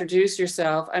people and introduce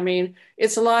yourself. I mean,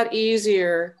 it's a lot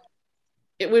easier.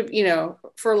 It would,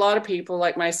 for a lot of people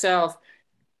like myself,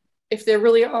 if there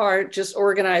really are just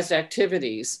organized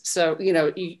activities. So,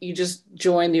 you just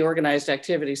join the organized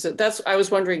activities. So I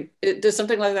was wondering, does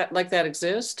something like that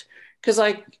exist? Because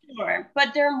sure,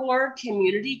 but they're more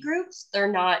community groups.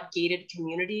 They're not gated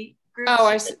community groups. Oh,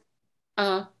 I see.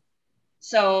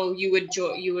 So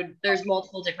there's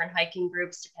multiple different hiking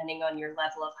groups depending on your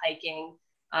level of hiking.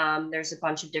 There's a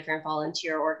bunch of different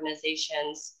volunteer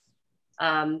organizations,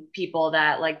 people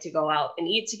that like to go out and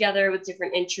eat together with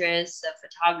different interests, a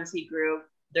photography group.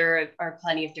 There are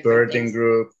plenty of different birding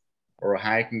group or a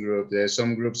hiking group. There's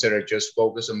some groups that are just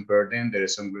focused on birding. There are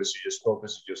some groups that just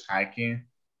focus on just hiking.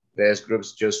 There's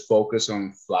groups just focus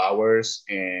on flowers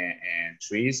and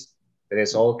trees.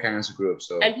 There's all kinds of groups.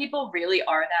 So. And people really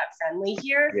are that friendly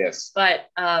here. Yes. But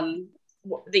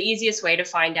the easiest way to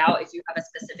find out if you have a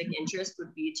specific interest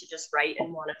would be to just write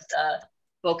in one of the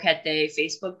Boquete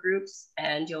Facebook groups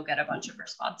and you'll get a bunch of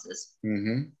responses.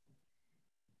 Mm-hmm.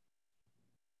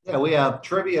 Yeah, we have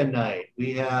trivia night.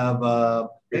 We have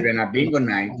even a bingo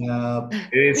night.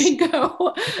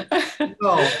 Bingo.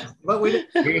 No, but we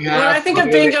when I think of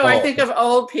bingo, I think of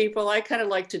old people. I kind of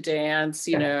like to dance,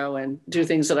 you know, and do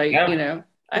things that you know,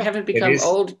 I haven't become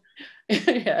old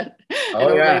yet.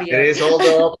 Oh yeah, it is all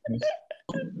the options.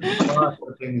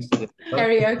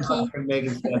 Karaoke.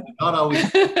 Not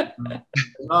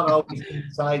always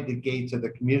inside the gates of the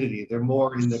community. They're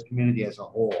more in the community as a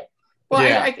whole. Well,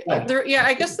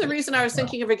 I guess the reason I was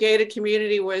thinking of a gated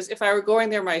community was if I were going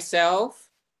there myself,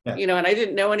 you know, and I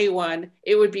didn't know anyone,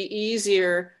 it would be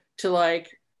easier to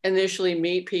like initially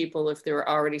meet people if there were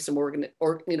already some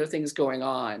things going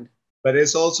on. But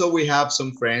it's also, we have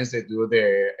some friends that do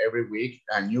every week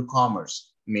a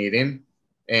newcomers meeting.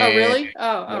 And, oh, really?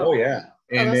 Oh, yeah.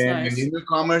 And that's then nice. in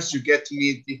newcomers, you get to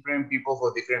meet different people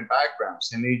for different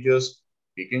backgrounds, and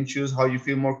you can choose how you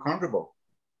feel more comfortable.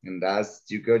 And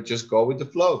you could just go with the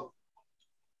flow.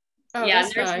 Oh, yeah,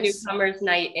 there's nice. Newcomers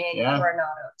night in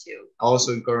Coronado too.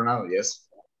 Also in Coronado, yes.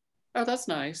 Oh, that's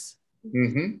nice.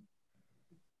 Mm-hmm.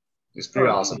 It's pretty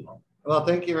awesome. Well,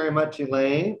 thank you very much,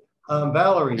 Elaine.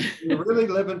 Valerie, you really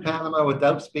live in Panama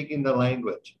without speaking the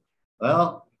language.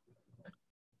 Well,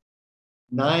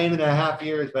 9.5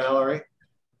 years, Valerie.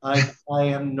 I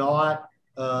am not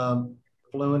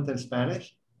fluent in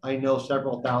Spanish. I know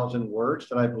several thousand words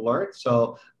that I've learned,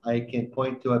 so I can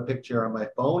point to a picture on my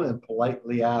phone and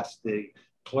politely ask the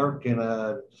clerk in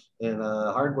a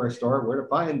hardware store where to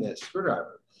find this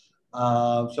screwdriver.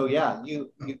 So yeah,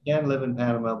 you can live in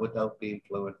Panama without being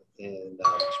fluent in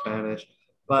Spanish,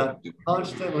 but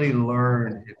constantly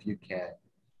learn if you can.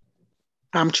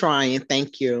 I'm trying.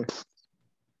 Thank you.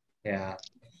 Yeah.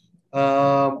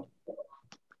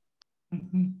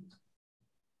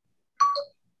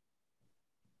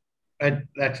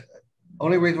 That's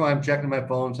only reason why I'm checking my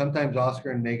phone. Sometimes Oscar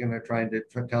and Megan are trying to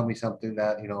tell me something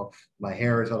that, you know, my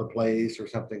hair is out of place or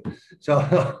something. So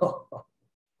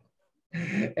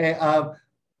hey,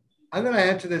 I'm going to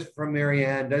answer this from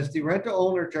Marianne. Does the rental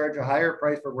owner charge a higher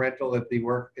price for rental if they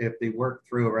work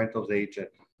through a rentals agent?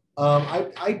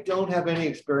 I don't have any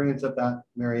experience of that,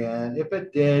 Marianne.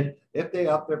 If they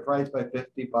up their price by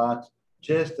 $50,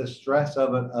 just the stress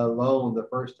of it alone, the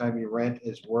first time you rent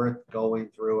is worth going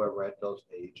through a rentals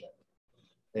agent.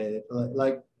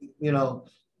 Like, you know,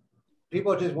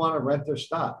 people just want to rent their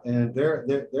stuff, and their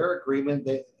agreement,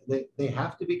 they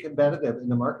have to be competitive in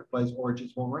the marketplace or it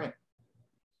just won't rent.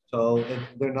 So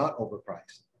they're not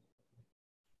overpriced.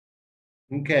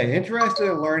 Okay,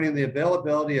 interested in learning the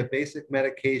availability of basic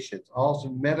medications, also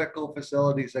medical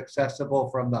facilities accessible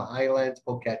from the Highlands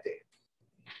Boquete.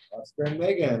 Oscar and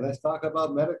Megan, let's talk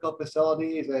about medical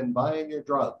facilities and buying your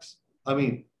drugs. I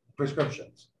mean,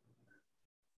 prescriptions.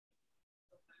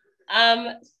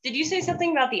 Did you say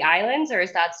something about the islands, or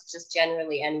is that just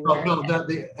generally anywhere? No,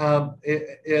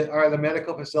 are the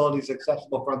medical facilities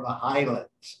accessible from the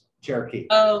Highlands, Cherokee?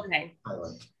 Oh, okay.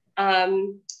 Highlands.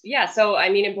 Yeah, so I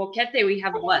mean, in Boquete, we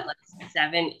have what, like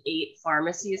 7, 8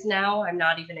 pharmacies now. I'm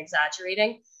not even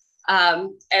exaggerating.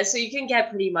 And so you can get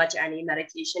pretty much any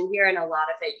medication here, and a lot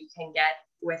of it you can get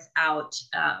without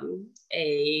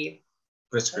a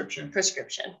prescription.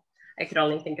 I could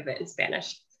only think of it in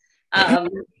Spanish.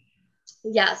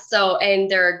 Yeah, so, and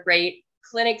there are great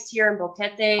clinics here in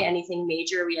Boquete. Anything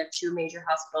major, we have 2 major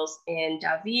hospitals in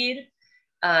David.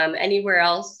 Anywhere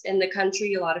else in the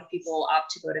country, a lot of people opt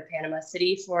to go to Panama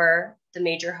City for the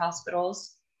major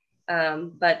hospitals.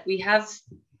 But we have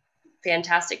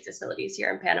fantastic facilities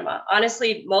here in Panama.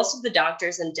 Honestly, most of the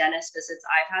doctors and dentist visits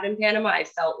I've had in Panama, I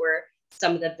felt were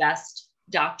some of the best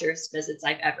doctor's visits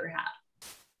I've ever had,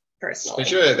 personally.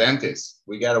 Especially a dentist.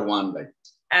 We got one like.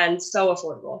 And so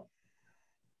affordable.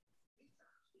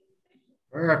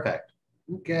 Perfect.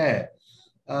 Okay.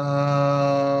 Hey,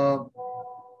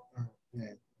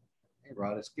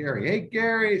 Rod, it's Gary. Hey,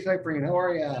 Gary, Cyprine, how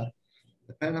are you?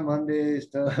 The Panama Mondays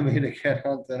telling me to get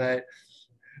on tonight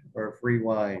for free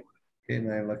wine. Kate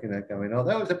and I are looking at going, oh,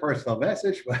 that was a personal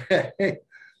message, but hey,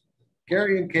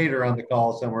 Gary and Kate are on the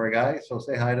call somewhere, guys, so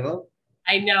say hi to them.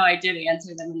 I know, I did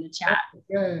answer them in the chat.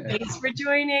 Okay. Thanks for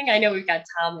joining. I know we've got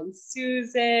Tom and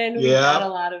Susan. We've got a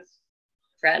lot of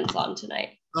friends on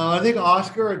tonight. I think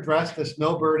Oscar addressed the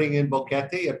snowbirding in Boquete.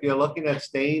 If you're looking at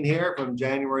staying here from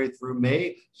January through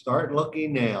May, start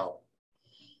looking now.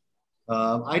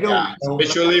 I don't know,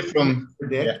 especially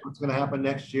predict what's going to happen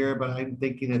next year, but I'm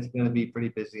thinking it's going to be pretty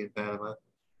busy in Panama.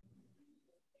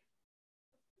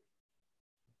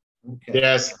 Okay.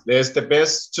 Yes, there's the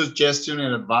best suggestion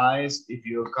and advice if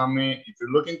you're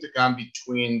looking to come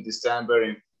between December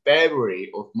and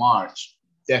February of March,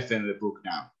 definitely book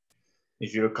now.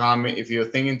 If you're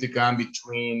thinking to come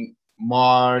between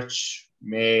March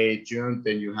May, June,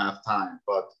 then you have time.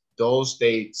 But those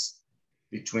dates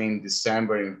between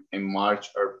December and March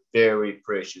are very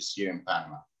precious here in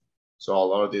Panama. So a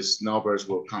lot of these snowbirds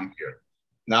will come here.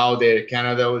 Now that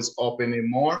Canada is opening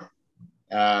more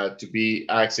to be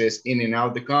accessed in and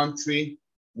out the country,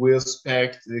 we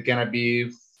expect they're gonna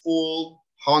be full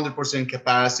 100%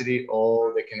 capacity.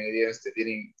 All the Canadians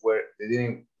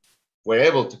that were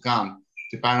able to come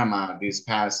to Panama this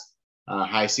past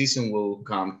high season will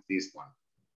come this one.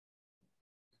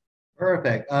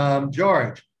 Perfect.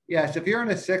 George, yes, if you're in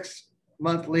a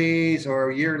 6-month lease or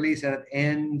a year lease and it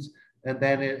ends, and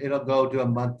then it'll go to a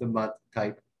month-to-month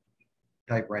type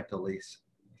rental lease.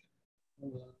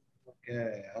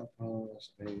 Okay.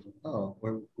 Oh,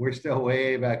 we're still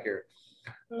way back here.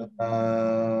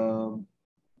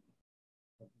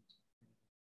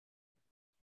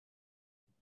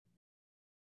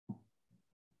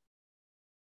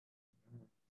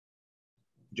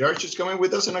 George is coming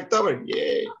with us in October.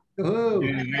 Yay. Woohoo.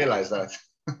 You didn't realize that.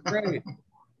 Great.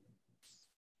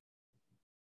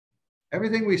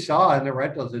 Everything we saw in the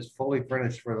rentals is fully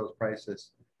furnished for those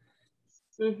prices.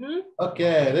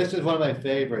 Okay, this is one of my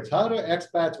favorites. How do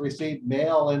expats receive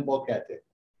mail in Boquete?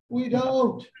 We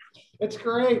don't. It's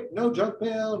great. No junk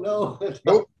mail. No.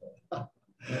 Nope.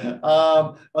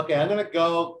 Okay, I'm gonna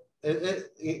go.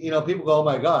 People go, oh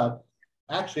my God.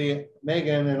 Actually,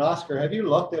 Megan and Oscar, have you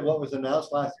looked at what was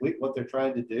announced last week? What they're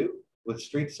trying to do with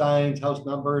street signs, house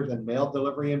numbers, and mail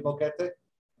delivery in Boquete?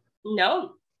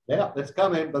 No. Yeah, it's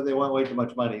coming, but they want way too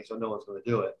much money, so no one's going to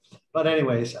do it. But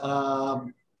anyways, I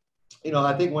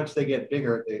think once they get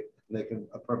bigger, they can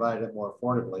provide it more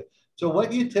affordably. So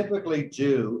what you typically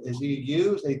do is you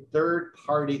use a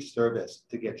third-party service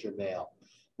to get your mail.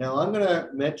 Now, I'm going to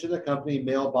mention the company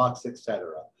Mailbox,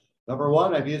 etc. Number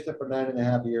one, I've used it for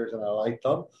 9.5 years and I like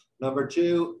them. Number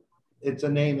two, it's a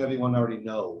name everyone already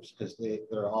knows because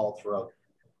they're all throughout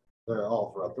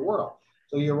the world.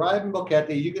 So you arrive in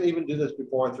Boquete, you can even do this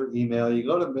before through email. You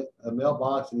go to a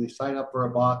mailbox and you sign up for a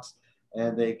box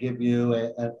and they give you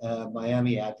a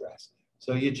Miami address.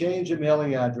 So you change your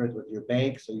mailing address with your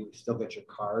bank so you still get your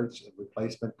cards,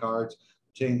 replacement cards.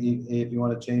 If you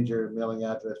want to change your mailing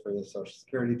address for your social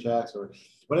security checks or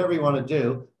whatever you want to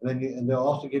do, and they'll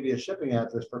also give you a shipping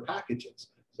address for packages.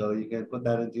 So you can put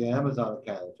that into your Amazon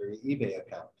account or your eBay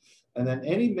account. And then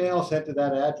any mail sent to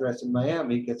that address in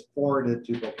Miami gets forwarded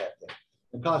to Boquete.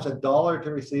 It costs $1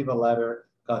 to receive a letter,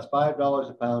 costs $5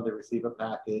 a pound to receive a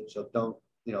package. So don't,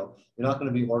 you're not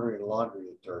going to be ordering laundry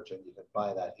detergent. You can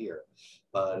buy that here.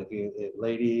 But if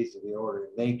ladies, if you're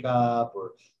ordering makeup,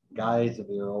 or guys, if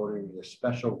you're ordering your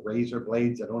special razor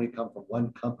blades that only come from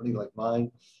one company like mine,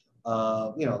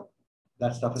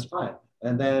 that stuff is fine.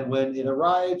 And then when it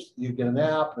arrives, you get an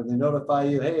app and they notify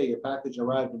you, hey, your package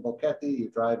arrived in Boquete, you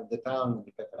drive into town and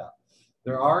you pick it up.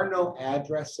 There are no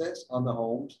addresses on the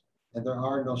homes and there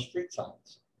are no street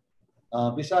signs.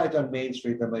 Besides on Main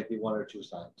Street, there might be 1 or 2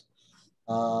 signs.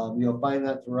 You'll find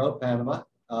that throughout Panama.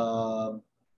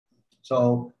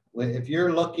 So if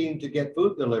you're looking to get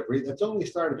food delivery, that's only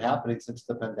started happening since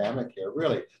the pandemic here,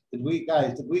 really. Did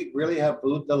we really have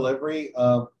food delivery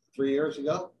 3 years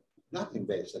ago? Nothing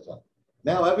basically.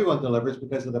 Now everyone delivers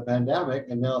because of the pandemic,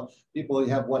 and now people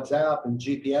have WhatsApp and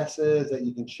GPSs that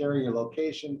you can share your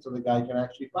location so the guy can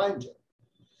actually find you.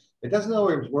 It doesn't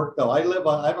always work though. I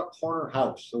have a corner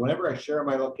house, so whenever I share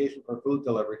my location for food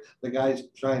delivery, the guy's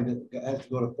has to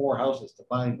go to 4 houses to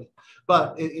find me.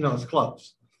 But it's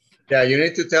close. Yeah, you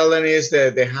need to tell them is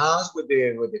the house with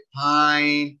the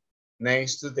pine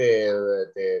next to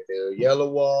the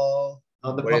yellow wall.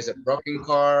 Where is a broken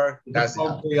car? That's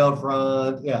the out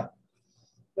front. Yeah.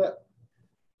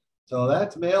 So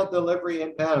that's mail delivery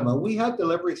in Panama. We have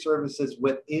delivery services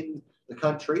within the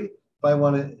country. If I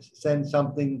want to send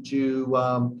something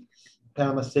to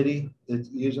Panama City,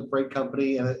 use a freight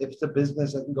company, and if it's a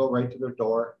business, it can go right to their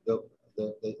door.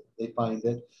 They find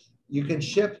it. You can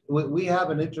ship. We have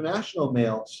an international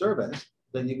mail service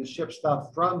that you can ship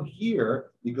stuff from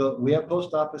here. We have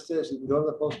post offices. You can go to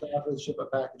the post office, ship a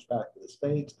package back to the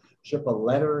States, ship a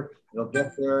letter. It'll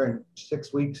get there in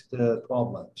 6 weeks to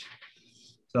 12 months.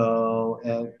 So,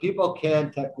 and people can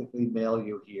technically mail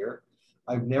you here.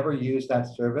 I've never used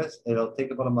that service. It'll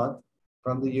take about a month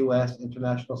from the US,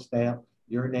 international stamp,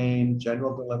 your name,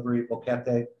 general delivery,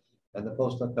 Boquete, and the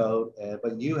postal code.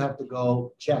 But you have to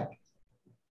go check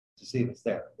to see if it's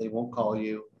there. They won't call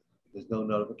you. There's no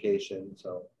notification.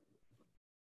 So,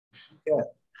 okay.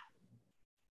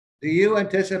 Do you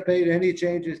anticipate any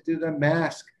changes to the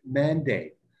mask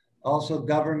mandate? Also,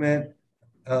 government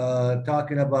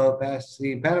talking about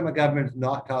vaccine. Panama government is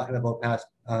not talking about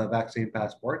vaccine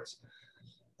passports.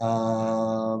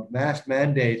 Mask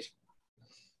mandates.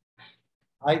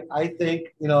 I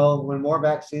think, you know, when more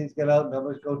vaccines get out,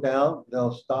 numbers go down,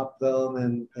 they'll stop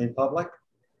them in public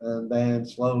and then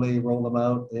slowly roll them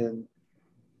out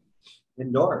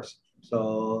indoors.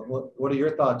 So what are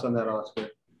your thoughts on that, Oscar?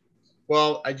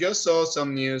 Well, I just saw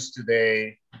some news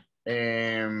today.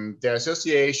 The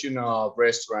Association of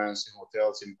Restaurants and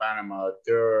Hotels in Panama,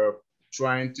 they're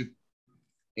trying to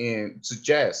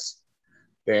suggest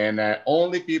that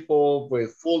only people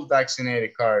with full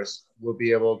vaccinated cards will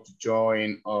be able to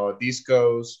join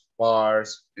discos,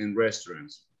 bars, and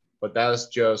restaurants. But that's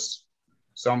just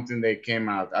something that came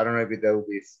out. I don't know if that will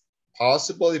be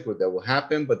possible, if that will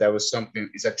happen, but that was something,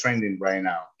 it's a trending right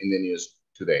now in the news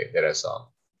today that I saw.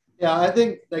 Yeah, I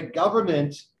think the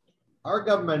government, our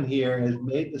government here has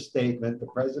made the statement, the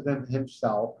president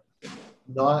himself,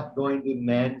 not going to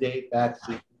mandate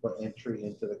vaccine for entry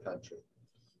into the country.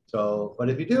 So, but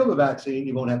if you do have a vaccine,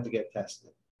 you won't have to get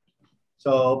tested.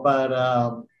 So,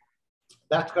 but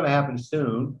that's going to happen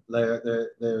soon.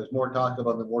 There's more talk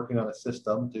about them working on a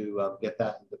system to get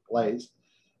that into place.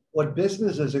 What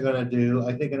businesses are going to do,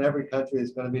 I think in every country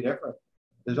is going to be different.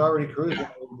 There's already cruise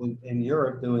lines in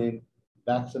Europe doing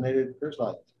vaccinated cruise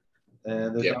lines.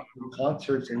 And there's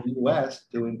concerts in the US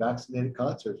doing vaccinated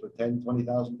concerts with 10,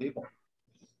 20,000 people.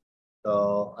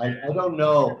 So I don't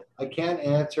know. I can't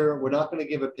answer. We're not going to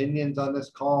give opinions on this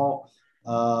call.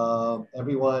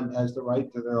 Everyone has the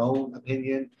right to their own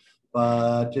opinion.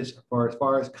 But just for as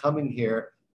far as coming here,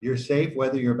 you're safe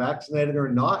whether you're vaccinated or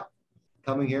not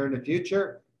coming here in the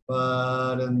future.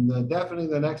 But definitely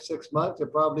the next 6 months, you're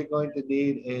probably going to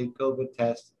need a COVID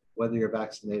test whether you're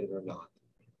vaccinated or not.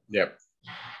 Yep.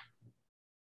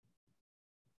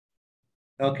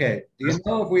 Okay. Do you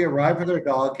know if we arrive with our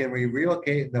dog, can we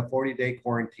relocate in the 40-day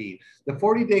quarantine? The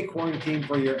 40-day quarantine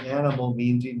for your animal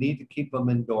means you need to keep them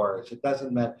indoors. It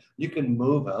doesn't matter. You can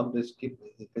move him, just keep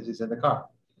because he's in the car.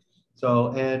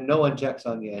 So, and no one checks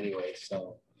on you anyway.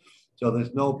 So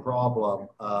there's no problem.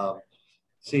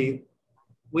 See,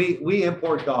 we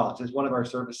import dogs as one of our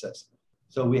services.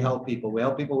 So we help people. We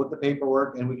help people with the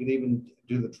paperwork, and we can even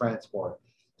do the transport.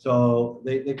 So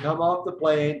they come off the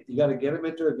plane, you got to get them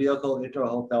into a vehicle, into a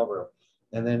hotel room.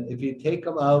 And then if you take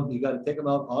them out, you got to take them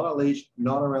out on a leash,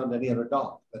 not around any other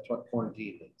dog. That's what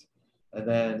quarantine means. And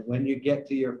then when you get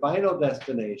to your final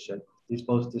destination, you're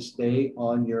supposed to stay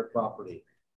on your property.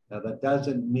 Now that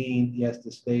doesn't mean he has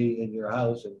to stay in your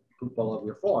house and poop all over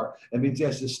your floor. It means he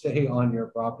has to stay on your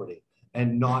property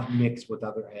and not mix with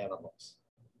other animals.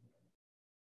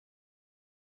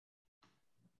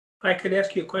 I could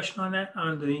ask you a question on that,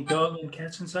 on the dog and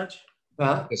cats and such?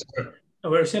 Yes, sir.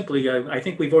 Very simply, I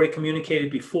think we've already communicated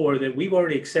before that we've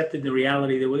already accepted the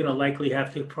reality that we're going to likely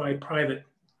have to fly private.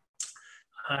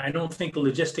 I don't think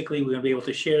logistically we're going to be able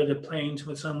to share the planes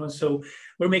with someone. So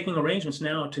we're making arrangements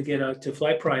now to get to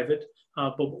fly private.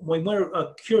 But when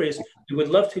we're curious, we would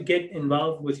love to get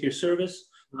involved with your service.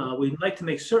 We'd like to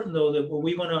make certain, though, that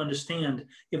we want to understand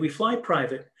if we fly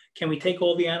private, can we take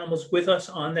all the animals with us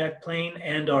on that plane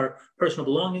and our personal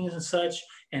belongings and such?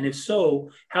 And if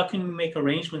so, how can we make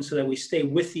arrangements so that we stay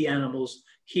with the animals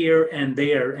here and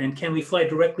there? And can we fly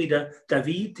directly to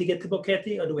David to get to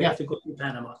Boquete, or do we have to go through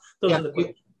Panama? Those are the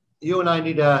questions. You and I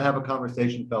need to have a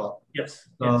conversation, Philip. Yes.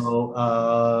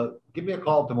 So give me a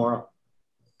call tomorrow.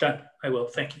 Done. I will.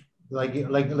 Thank you. Like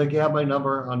you have my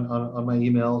number on my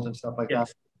emails and stuff like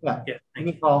that. Yeah. Give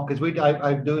me a call because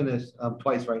I'm doing this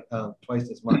twice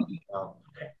this month.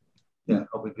 Okay. Yeah,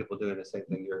 hopefully people doing the same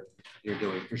thing you're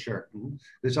doing for sure.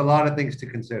 There's a lot of things to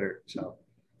consider. So,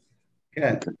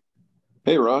 okay.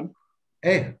 Hey, Rod.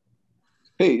 Hey.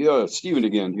 Hey, Stephen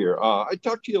again here. I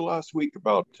talked to you last week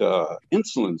about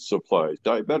insulin supplies,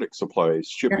 diabetic supplies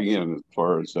shipping in. As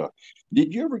far as,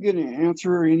 did you ever get an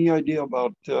answer or any idea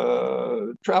about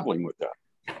traveling with that?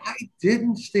 I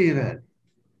didn't, Stephen.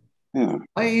 Yeah.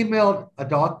 I emailed a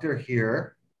doctor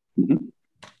here,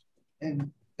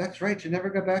 and that's right. You never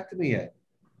got back to me yet.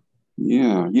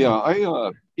 Yeah.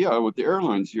 With the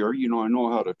airlines here, you know, I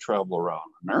know how to travel around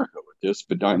America with this,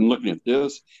 but I'm looking at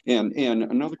this, and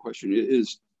another question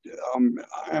is,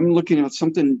 I'm looking at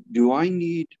something. Do I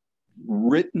need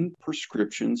written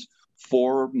prescriptions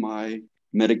for my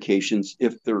medications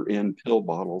if they're in pill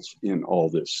bottles in all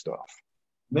this stuff?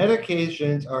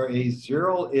 Medications are a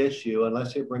zero issue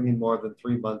unless you're bringing more than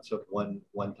 3 months of one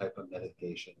type of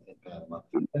medication in Panama.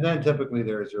 And then typically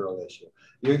they're a zero issue.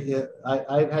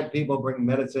 I've had people bring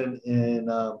medicine in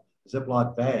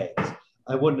Ziploc bags.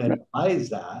 I wouldn't advise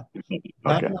that.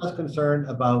 Panama's concerned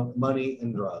about money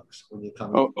and drugs when you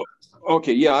come.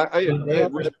 Okay, yeah. They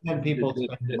understand people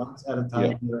spend months at a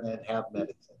time here and have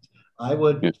medicines. I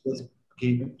would just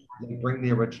they bring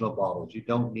the original bottles. You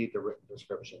don't need the written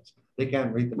prescriptions. They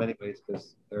can't read them anyways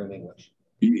because they're in English.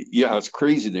 Yeah, it's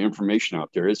crazy the information out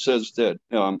there. It says that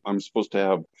I'm supposed to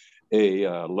have a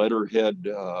letterhead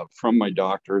from my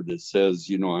doctor that says,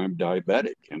 you know, I'm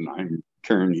diabetic and I'm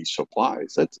carrying these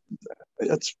supplies.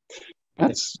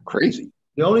 That's crazy.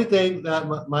 The only thing that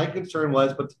my concern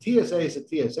was, but the TSA is a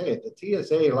TSA. The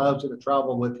TSA allows you to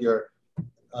travel with your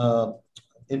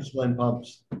insulin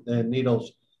pumps and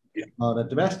needles on a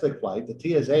domestic flight. The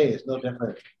TSA is no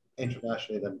different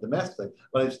internationally than domestic,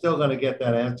 but I'm still going to get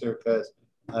that answer because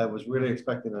I was really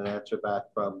expecting an answer back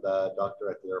from the doctor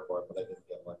at the airport, but I didn't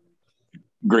get one.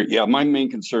 Great. Yeah, my main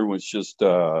concern was just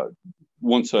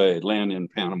once I land in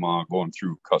Panama, going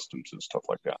through customs and stuff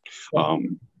like that.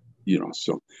 You know,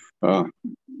 so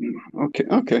okay.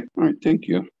 All right, thank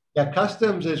you. Yeah,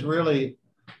 customs is really,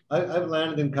 I've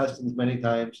landed in customs many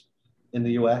times in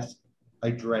the US.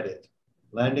 I dread it.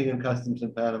 Landing in customs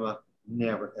in Panama,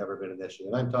 never ever been an issue.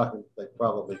 And I'm talking like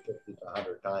probably 50 to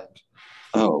 100 times.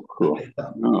 Oh, cool.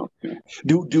 Okay.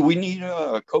 Do we need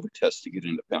a COVID test to get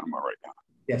into Panama right now?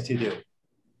 Yes, you do.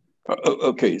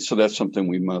 Okay, so that's something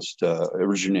we must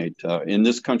originate in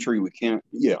this country. We can't.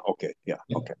 Yeah. Okay. Yeah.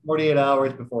 Okay. 48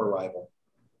 hours before arrival.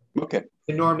 Okay.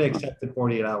 They normally accepted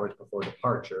 48 hours before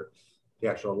departure. The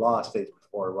actual law states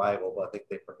before arrival, but I think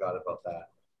they forgot about that.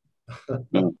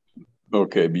 No.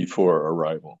 Okay, before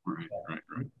arrival. Right.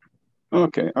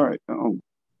 Okay. All right. I'll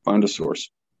find a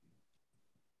source.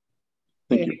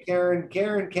 Thank you.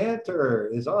 Karen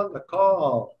Cantor is on the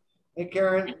call. Hey,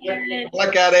 Karen.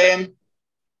 Look at him.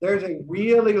 There's a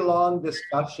really long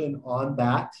discussion on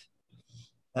that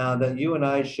that you and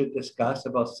I should discuss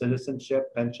about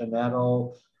citizenship,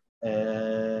 pensionado,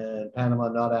 and Panama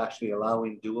not actually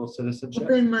allowing dual citizenship.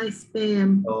 Open my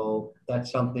spam. So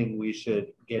that's something we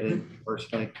should get in first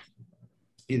thing,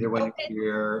 either when you're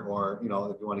here or, you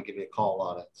know, if you want to give me a call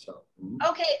on it. So.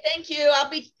 Okay, thank you. I'll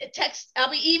be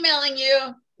emailing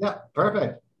you. Yeah,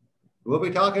 perfect. We'll be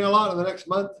talking a lot in the next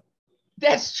month.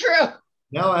 That's true.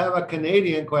 Now I have a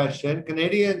Canadian question.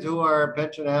 Canadians who are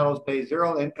pensionados pay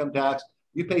zero income tax.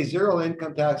 You pay zero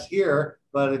income tax here,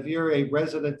 but if you're a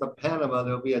resident of Panama,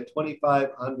 there'll be a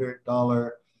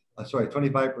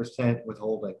 $25%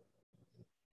 withholding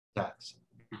tax.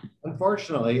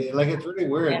 Unfortunately, like it's really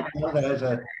weird. Canada has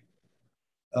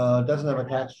doesn't have a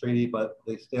tax treaty, but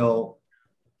they still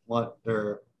want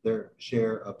their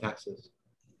share of taxes.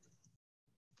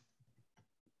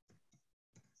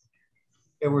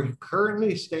 And we're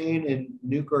currently staying in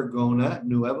Nueva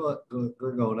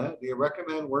Gorgona. Do you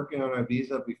recommend working on a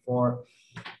visa before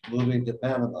moving to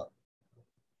Panama?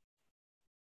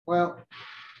 Well,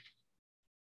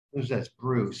 who's that?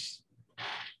 Bruce.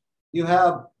 You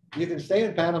can stay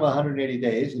in Panama 180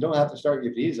 days. You don't have to start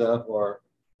your visa for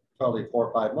probably 4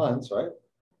 or 5 months, right?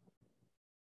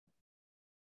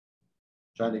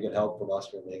 Trying to get help from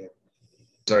Oscar Megan.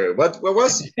 Sorry, what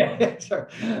was? Sorry. The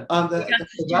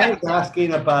guy is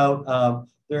asking about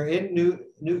they're in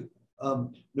Nueva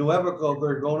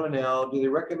Gorgona now. Do they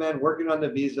recommend working on the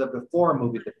visa before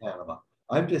moving to Panama?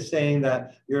 I'm just saying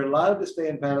that you're allowed to stay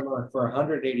in Panama for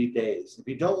 180 days. If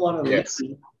you don't want to leave,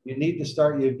 you need to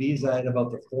start your visa at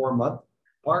about the 4-month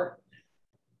part.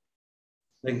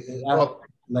 Like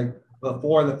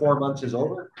before the 4 months is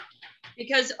over.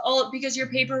 Because your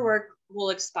paperwork will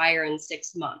expire in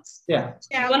 6 months. Yeah.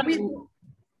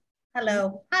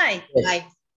 Hello. Hi. Yes. Hi.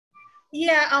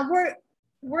 Yeah,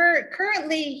 we're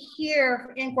currently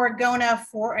here in Gorgona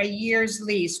for a year's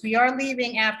lease. We are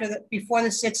leaving before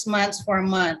the 6 months for a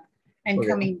month and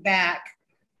coming back.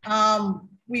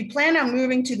 We plan on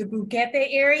moving to the Buquete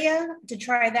area to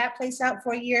try that place out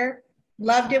for a year.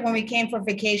 Loved it when we came for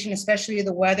vacation, especially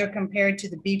the weather compared to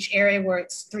the beach area where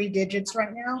it's 3 digits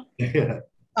right now. Yeah.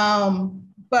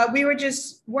 But we were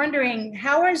just wondering,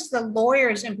 how is the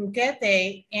lawyers in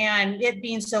Buquete, and it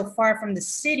being so far from the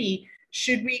city,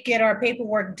 should we get our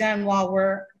paperwork done while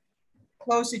we're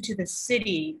closer to the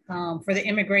city for the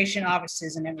immigration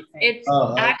offices and everything? It's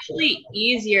actually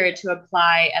easier to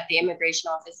apply at the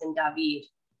immigration office in David,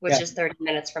 which is 30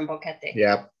 minutes from Boquete.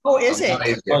 Yeah. Oh, is it?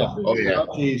 Oh, yeah.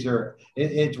 Much easier.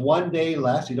 It's 1 day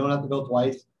less. You don't have to go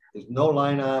twice. There's no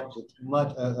lineups. It's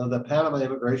much. The Panama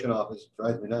immigration office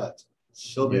drives me nuts.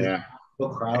 So busy, so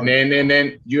crowded. And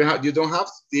then you don't have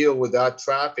to deal with that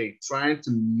traffic trying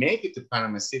to make it to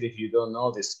Panama City if you don't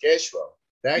know the schedule.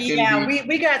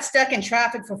 We got stuck in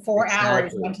traffic for 4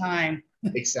 hours one time.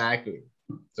 Exactly.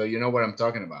 So you know what I'm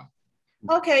talking about.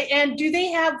 Okay, and do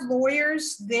they have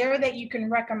lawyers there that you can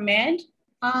recommend?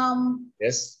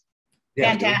 Yes.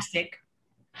 Fantastic.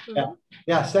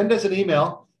 Yeah, send us an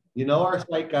email. You know our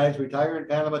site, guys,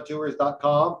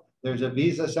 retireandpanamatours.com. There's a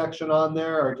visa section on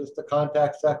there or just the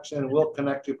contact section. We'll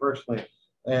connect you personally.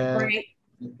 And, Right.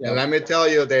 yeah. And let me tell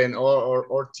you, then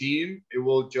our team,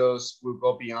 we'll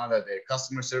go beyond that. The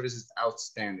customer service is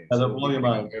outstanding. That'll blow your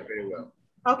mind. Very well.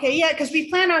 Okay, yeah, because we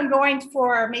plan on going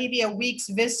for maybe a week's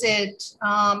visit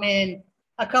in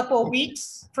a couple of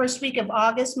weeks, first week of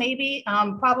August, maybe,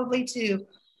 probably to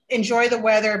enjoy the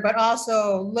weather, but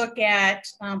also look at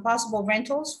possible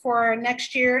rentals for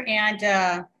next year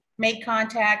and make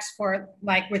contacts for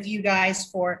like with you guys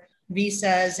for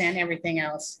visas and everything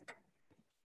else.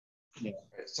 Yeah.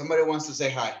 Somebody wants to say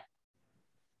hi.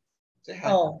 Say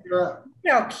hi. Oh, you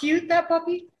know how cute that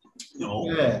puppy? No.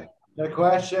 Yeah. The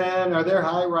question, are there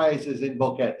high rises in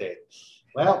Boquete?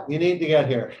 Well, you need to get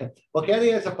here.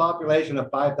 Boquete has a population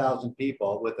of 5,000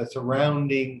 people with a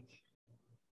surrounding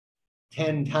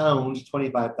 10 towns,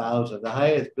 25,000. The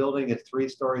highest building is 3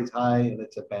 stories high and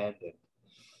it's abandoned.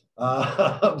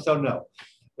 So no,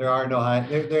 there are no high,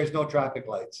 there's no traffic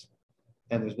lights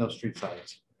and there's no street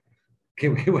signs.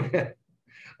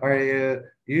 Are you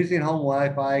using home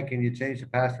Wi-Fi? Can you change the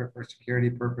password for security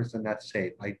purpose and that's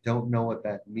safe? I don't know what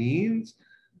that means.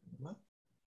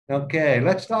 Okay,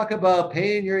 let's talk about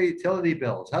paying your utility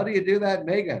bills. How do you do that,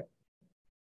 Megan?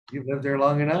 You've lived there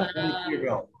long enough. How do you pay your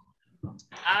bill?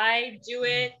 I do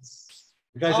it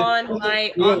Because on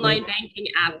my online banking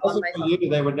app on my phone.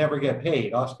 They would never get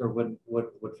paid. Oscar would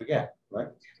forget, right?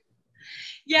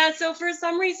 Yeah, so for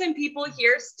some reason, people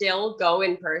here still go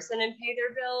in person and pay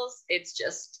their bills. It's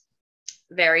just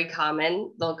very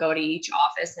common. They'll go to each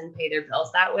office and pay their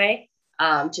bills that way,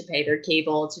 to pay their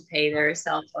cable, to pay their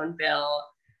cell phone bill,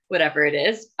 whatever it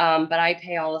is. But I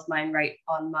pay all of mine right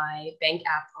on my bank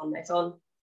app on my phone.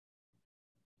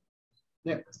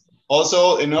 Yeah.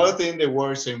 Also, another thing that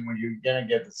works in when you're gonna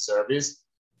get the service,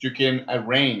 you can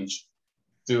arrange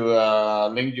to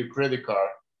link your credit card.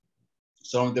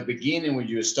 So in the beginning, when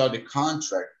you start the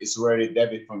contract, it's already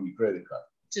debit from your credit card.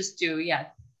 Just do, yeah.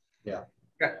 Yeah.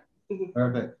 Right.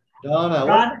 Perfect. Donna,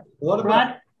 Rod, what about?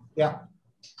 Rod? Yeah.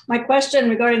 My question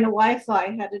regarding the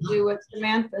Wi-Fi had to do with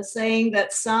Samantha saying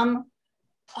that some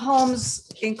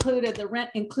homes included, the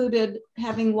rent included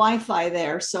having Wi-Fi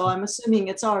there. So I'm assuming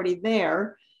it's already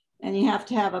there and you have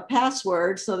to have a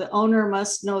password. So the owner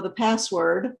must know the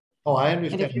password. Oh, I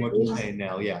understand what you're saying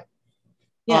now. Yeah.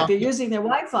 Yeah, if you're using their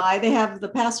Wi-Fi, they have the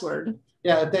password.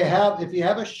 Yeah, if you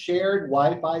have a shared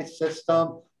Wi-Fi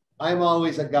system, I'm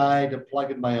always a guy to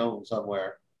plug in my own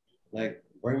somewhere. Like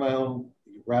bring my own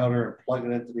router and plug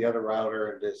it into the other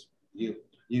router and just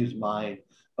use mine.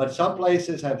 But some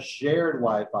places have shared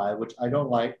Wi-Fi, which I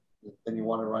don't like. Then you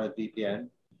want to run a VPN.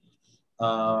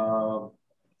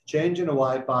 Changing the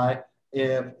Wi-Fi,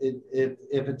 if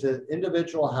it's an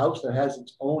individual house that has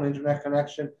its own internet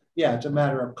connection, yeah, it's a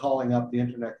matter of calling up the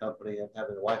internet company and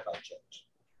having the Wi-Fi change,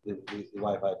 the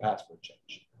Wi-Fi password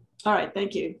change. All right,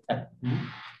 thank you.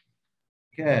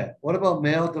 Okay, what about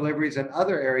mail deliveries in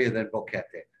other areas than Boquete?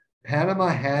 Panama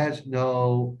has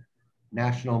no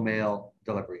national mail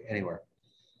delivery anywhere.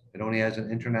 It only has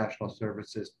an international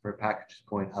services for packages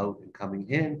going out and coming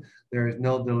in. There is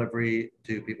no delivery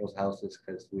to people's houses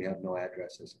because we have no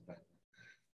addresses.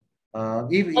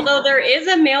 Although there is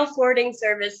a mail forwarding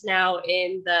service now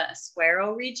in the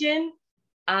Esquero region,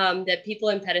 that people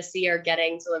in Petití are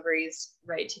getting deliveries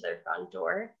right to their front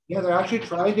door. Yeah, they're actually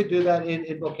trying to do that in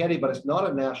Boquete, but it's not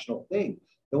a national thing.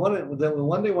 The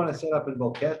one they want to set up in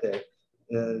Boquete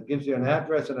gives you an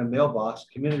address and a mailbox,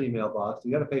 community mailbox.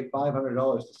 You got to pay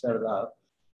 $500 to set it up,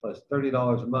 plus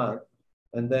 $30 a month,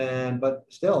 and then but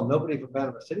still nobody from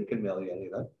Panama City can mail you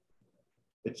anything.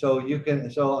 It's so you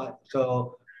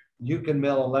can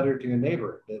mail a letter to your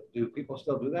neighbor. Do people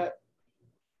still do that?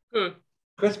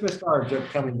 Christmas cards are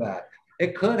coming back.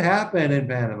 It could happen in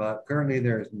Panama. Currently,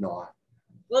 there is not.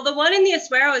 Well, the one in the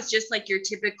Esquero is just like your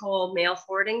typical mail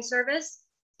forwarding service,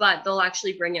 but they'll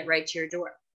actually bring it right to your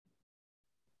door.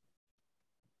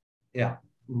 Yeah.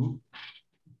 Mm-hmm.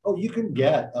 Oh, you can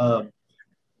get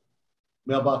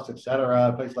mailbox, etc.,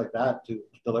 a place like that to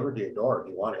deliver to your door if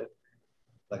you want it.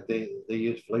 Like they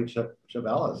use fleet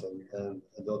Chevelas and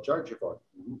they'll charge you for it.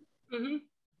 Mm-hmm. Mm-hmm.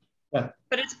 Yeah.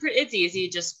 But it's easy.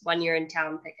 Just when you're in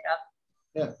town, pick it up.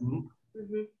 Yeah. Mm-hmm.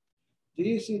 Mm-hmm. Do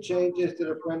you see changes to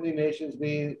the friendly nations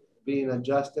being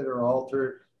adjusted or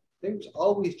altered? Things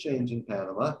always change in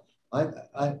Panama.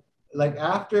 I like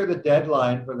after the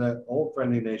deadline for the old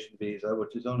friendly nation visa,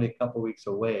 which is only a couple weeks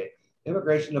away,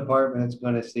 immigration department is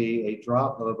going to see a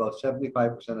drop of about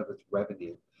 75% of its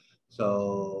revenue.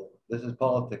 So this is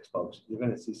politics, folks. You're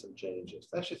going to see some changes.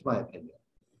 That's just my opinion.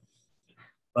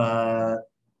 But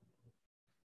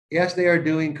Yes, they are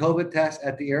doing COVID tests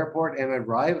at the airport and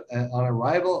on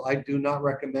arrival. I do not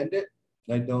recommend it.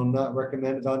 I do not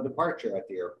recommend it on departure at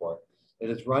the airport. It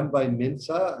is run by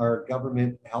MINSA, our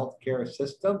government healthcare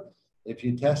system. If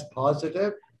you test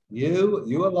positive,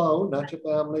 you alone, not your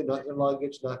family, not your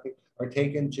luggage, nothing, are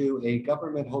taken to a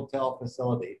government hotel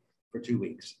facility for 2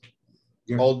 weeks.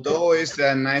 Although it's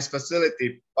a nice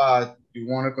facility, but you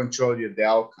want to control the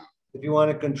outcome. If you want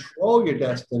to control your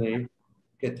destiny,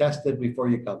 get tested before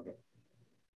you come here.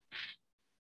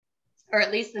 Or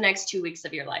at least the next 2 weeks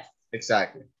of your life.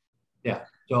 Exactly. Yeah.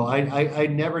 So I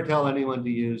never tell anyone to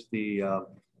use the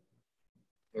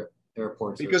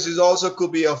airport because service. it also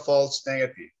could be a false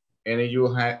negative, and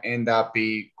you end up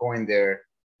going there.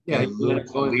 Yeah, and lose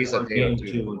at least a day or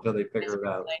two until they figure it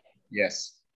out.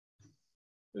 Yes.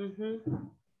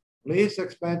 Least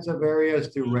expensive areas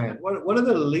to rent. What are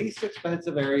the least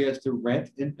expensive areas to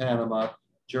rent in Panama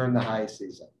during the high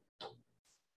season?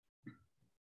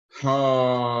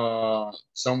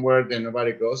 Somewhere that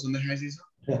nobody goes in the high season.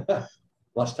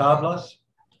 Las Tablas?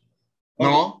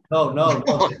 No. No.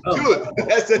 Dude,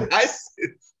 that's a nice.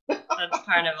 That's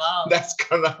Carnival. That's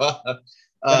Carnival.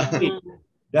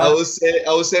 I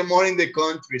would say more in the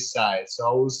countryside. So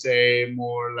I would say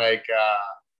more like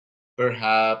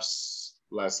perhaps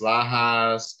Las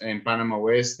Lajas and Panama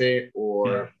Oeste,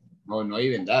 or no, not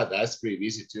even that. That's pretty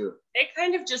busy too. It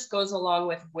kind of just goes along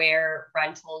with where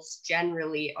rentals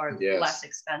generally are less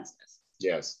expensive.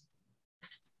 Yes.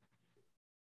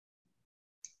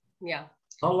 Yeah.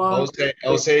 How long? I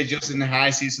would say just in the high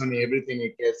season, everything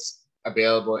it gets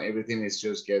available, everything is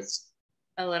just gets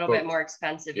a little bit more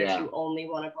expensive if you only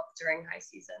want to book during high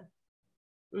season.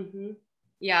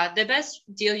 Yeah, the best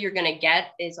deal you're going to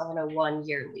get is on a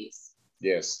 1-year lease.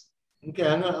 Yes. Okay,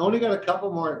 I only got a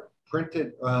couple more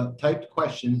printed typed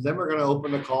questions. Then we're going to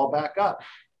open the call back up.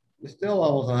 There's still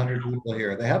almost 100 people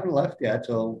here. They haven't left yet,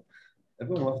 so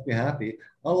everyone must be happy.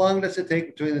 How long does it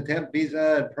take between the temp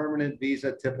visa and permanent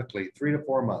visa? Typically 3 to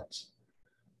 4 months.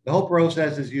 The whole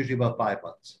process is usually about 5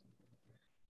 months.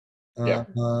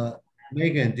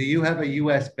 Megan, do you have a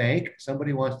U.S. bank?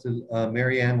 Somebody wants to,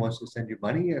 Marianne wants to send you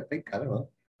money, I think. I don't know.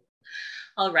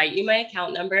 I'll write you my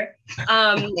account number.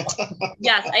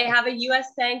 Yes, I have a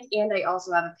U.S. bank and I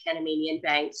also have a Panamanian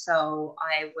bank. So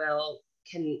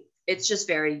it's just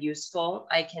very useful.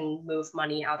 I can move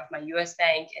money out of my U.S.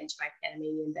 bank into my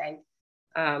Panamanian bank.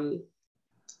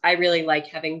 I really like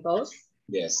having both.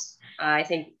 Yes. I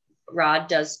think Rod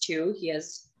does too. He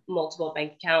has multiple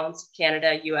bank accounts,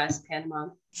 Canada, U.S., Panama.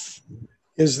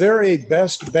 Is there a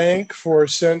best bank for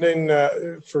sending,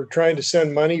 for trying to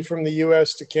send money from the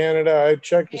U.S. to Canada? I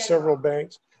checked with several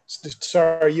banks.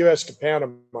 Sorry, U.S. to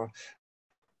Panama.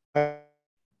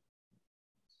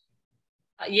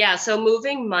 Yeah, so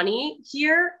moving money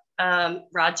here,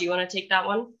 Rod, do you want to take that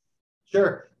one?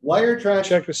 Sure. Wire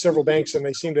transfer. Checked with several banks and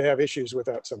they seem to have issues with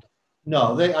that sometimes.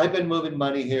 No, I've been moving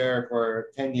money here for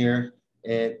 10 years.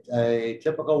 It's a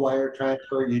typical wire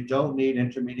transfer. You don't need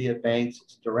intermediate banks.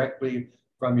 It's directly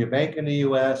from your bank in the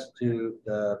U.S. to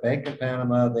the bank in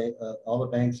Panama. All the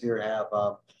banks here have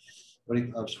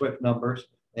SWIFT numbers,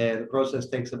 and the process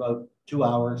takes about 2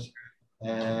 hours.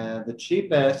 And the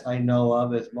cheapest I know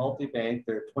of is multi-bank.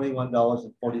 They're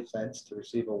 $21.40 to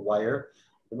receive a wire.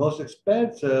 The most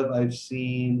expensive I've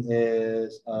seen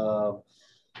is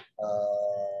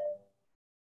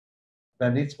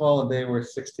Banitsmo, and they were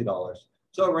 $60.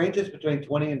 So it ranges between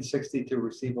 20 and 60 to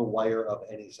receive a wire of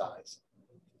any size.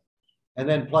 And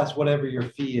then plus whatever your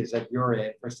fee is at your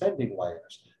end for sending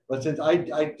wires. But since I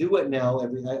do it now,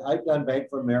 I've done Bank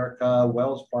of America,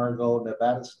 Wells Fargo,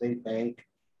 Nevada State Bank.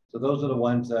 So those are the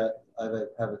ones that I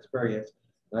have experience.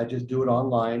 And I just do it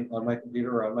online on my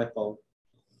computer or on my phone.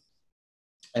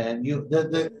 And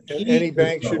any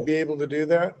bank should be able to do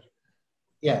that?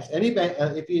 Yes, any bank.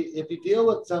 If you deal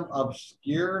with some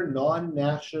obscure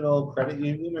non-national credit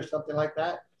union or something like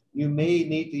that, you may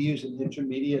need to use an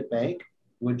intermediate bank,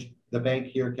 which the bank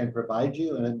here can provide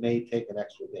you, and it may take an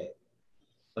extra day.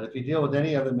 But if you deal with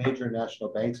any other major national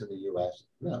banks in the U.S.,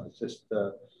 no, it's just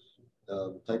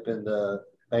type in the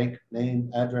bank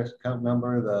name, address, account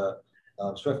number,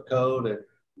 the SWIFT code, and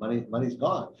money's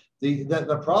gone.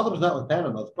 The problem is not with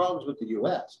Panama. The problem is with the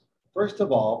U.S. First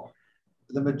of all,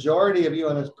 the majority of you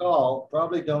on this call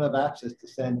probably don't have access to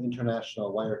send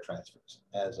international wire transfers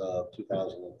as of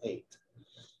 2008.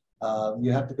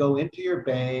 You have to go into your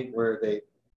bank where they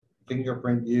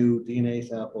fingerprint you, DNA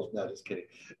samples. No, just kidding.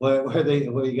 Where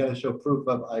you got to show proof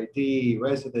of ID,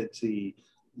 residency,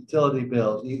 utility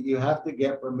bills. You have to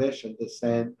get permission to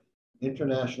send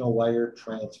international wire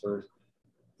transfers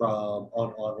from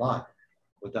online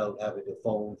without having to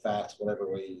phone, fax, whatever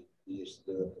way you used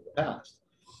to do it in the past.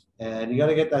 And you got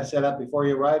to get that set up before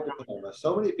you arrive to Panama.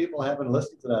 So many people haven't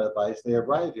listened to that advice. They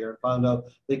arrive here and found out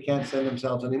they can't send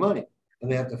themselves any money.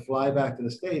 And they have to fly back to the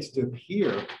States to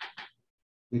appear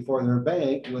before their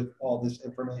bank with all this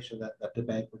information that the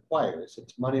bank requires.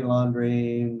 It's money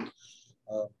laundering,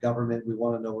 government, we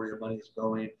want to know where your money is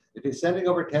going. If you're sending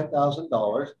over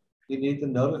 $10,000, you need to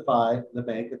notify the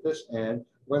bank at this end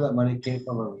where that money came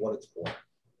from and what it's for.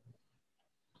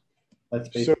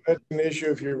 So that's an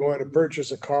issue if you're going to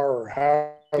purchase a car or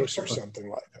house or something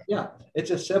like that. Yeah,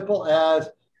 it's as simple as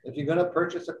if you're going to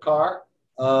purchase a car,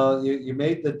 you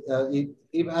made the,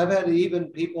 I've had even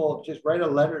people just write a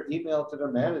letter, email to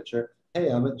their manager, hey,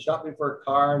 I'm shopping for a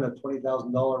car in a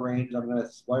 $20,000 range. I'm going to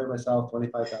wire myself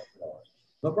 $25,000.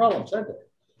 No problem, send it.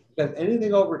 Because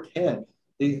anything over 10,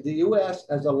 the U.S.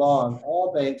 has a law on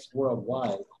all banks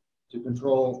worldwide to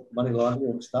control money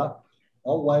laundering and stuff.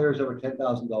 All wires over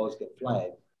 $10,000 get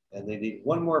flagged, and they need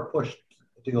one more push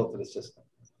to go to the system.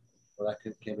 Well, that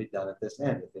can be done at this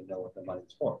end if they know what the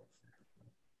money's for.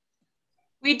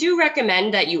 We do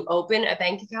recommend that you open a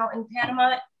bank account in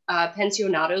Panama.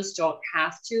 Pensionados don't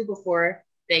have to before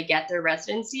they get their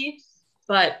residency.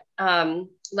 But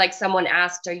like someone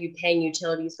asked, are you paying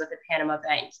utilities with a Panama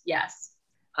bank? Yes.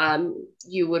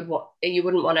 You wouldn't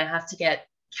want to have to get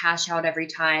cash out every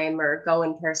time or go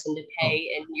in person to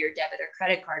pay in your debit or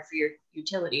credit card for your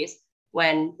utilities,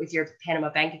 when with your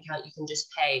Panama bank account, you can just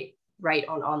pay right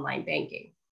on online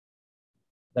banking.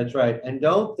 That's right. And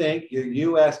don't think your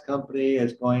U.S. company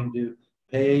is going to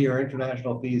pay your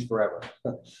international fees forever.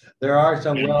 There are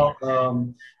some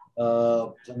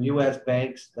some U.S.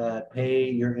 banks that pay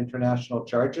your international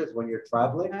charges when you're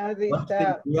traveling. Once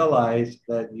they realize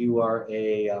that you are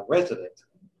a resident,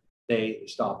 they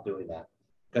stop doing that.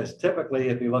 Because typically,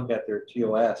 if you look at their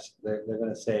TOS, they're going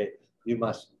to say you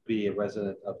must be a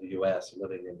resident of the U.S.,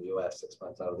 living in the U.S. 6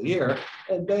 months out of the year,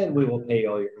 and then we will pay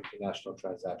all your international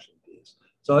transaction fees.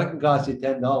 So it can cost you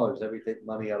 $10 every time you take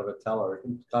money out of a teller. It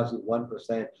can cost you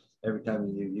 1% every time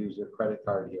you use your credit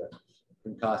card here. It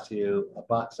can cost you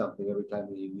 $1 something every time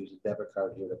you use a debit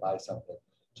card here to buy something.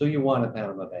 So you want a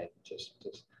Panama bank,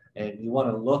 and you want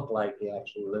to look like you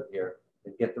actually live here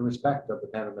and get the respect of the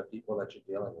Panama people that you're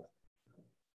dealing with.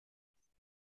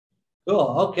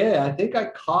 Cool. Okay, I think I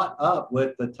caught up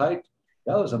with the type.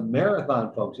 That was a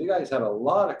marathon, folks. You guys had a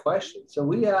lot of questions. So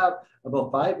we have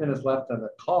about 5 minutes left on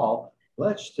the call.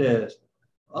 Let's just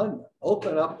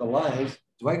open up the lines.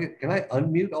 Can I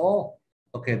unmute all?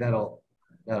 Okay, that'll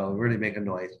really make a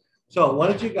noise. So why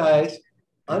don't you guys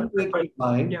unmute your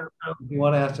line if you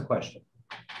want to ask a question.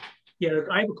 Yeah,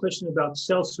 I have a question about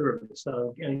cell service.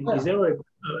 Is there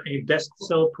a best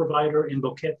cell provider in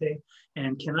Boquete?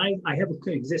 And can I have an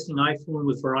existing iPhone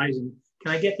with Verizon.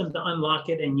 Can I get them to unlock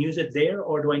it and use it there?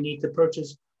 Or do I need to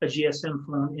purchase a GSM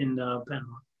phone in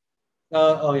Panama?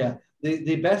 Oh yeah,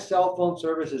 the best cell phone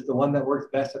service is the one that works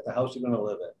best at the house you're going to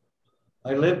live in.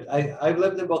 I've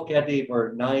lived in Boquete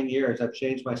for 9 years. I've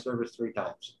changed my service 3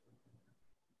 times.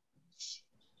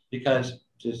 Because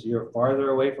just you're farther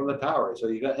away from the tower. So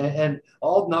you got, and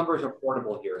all numbers are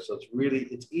portable here. So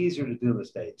it's easier to do in the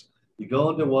States. You go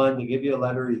into one, they give you a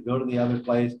letter, you go to the other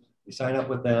place, you sign up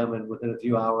with them, and within a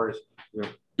few hours, your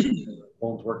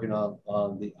phone's working on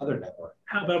the other network.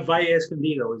 How about Valle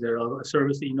Escondido? Is there a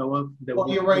service that you know of? Well,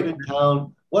 you're right in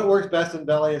town. What works best in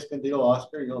Valle Escondido,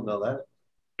 Oscar? You'll know that.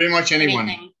 Pretty much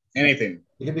anyone. Anything.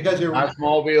 Because you're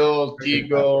Mobile,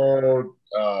 Tigo,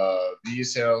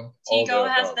 diesel. Tigo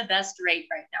has the best rate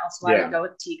right now, so I would go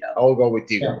with Tigo. I will go with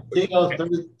Tigo. Yeah. Tigo,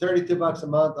 $32 a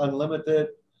month, unlimited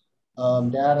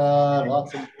data,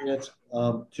 lots of minutes,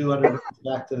 200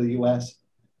 back to the US.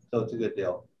 So it's a good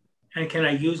deal. And can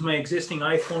I use my existing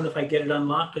iPhone if I get it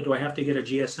unlocked, or do I have to get a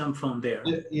GSM phone there?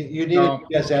 You need a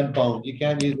GSM phone. You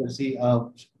can't use a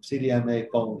CDMA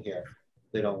phone here.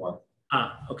 They don't work.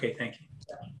 Okay, thank you.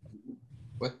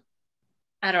 What?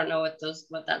 I don't know what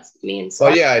that means. Oh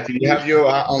yeah, if you have your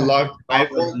unlocked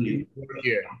iPhone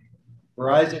here.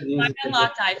 Verizon My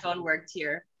unlocked iPhone worked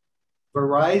here.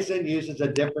 Verizon uses a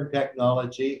different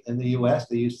technology in the US.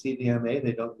 They use CDMA.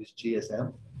 They don't use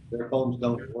GSM. Their phones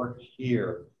don't work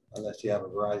here unless you have a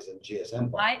Verizon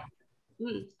GSM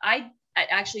phone. I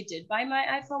actually did buy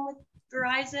my iPhone with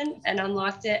Verizon and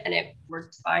unlocked it, and it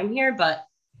worked fine here. But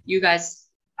you guys,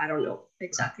 I don't know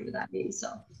exactly what that means.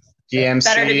 So GMC,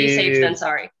 better to be safe than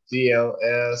sorry.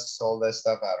 DLS, all that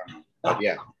stuff. I don't know. But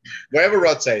yeah, whatever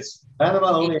Rod says.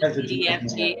 Panama only has a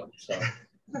DFT. So.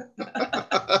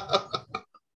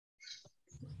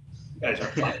 You guys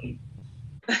are funny.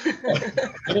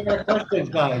 Any more questions,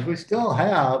 guys? We still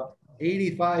have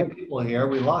 85 people here.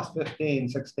 We lost 15,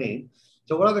 16.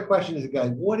 So what other questions,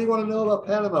 guys? What do you want to know about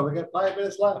Panama? We got 5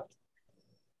 minutes left.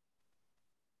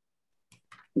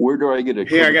 Where do I get a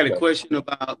Here, I got a question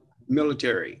about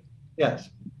military. Yes.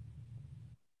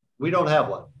 We don't have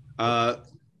one.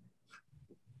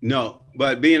 No,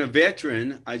 but being a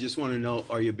veteran, I just want to know,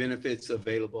 are your benefits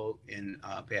available in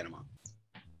Panama?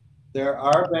 There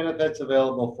are benefits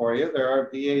available for you. There are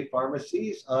VA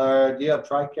pharmacies. Do you have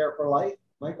TRICARE for life,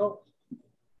 Michael?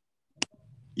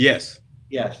 Yes.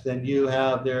 Yes. Then you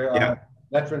have there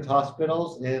veterans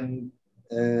hospitals in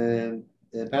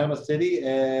Panama City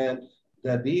and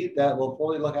that will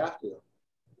fully look after you.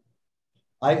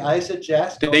 I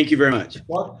suggest. Thank you very much.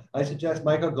 I suggest,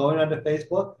 Michael, going onto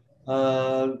Facebook,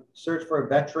 search for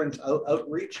Veterans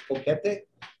Outreach Boquete,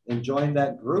 and join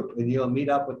that group, and you'll meet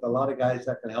up with a lot of guys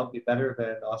that can help you better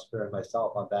than Oscar and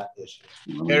myself on that issue.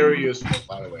 Very useful,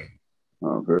 by the way.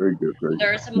 Oh, very good. Very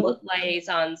there good. are some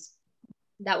liaisons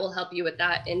that will help you with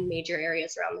that in major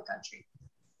areas around the country.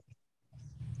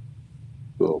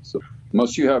 Cool. So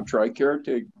must you have TRICARE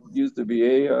to use the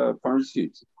VA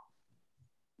pharmacies?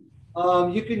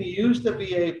 You can use the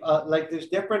VA, like there's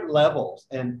different levels.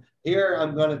 And here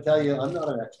I'm going to tell you, I'm not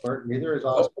an expert, neither is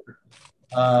Oscar.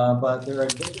 But there are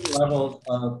different levels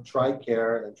of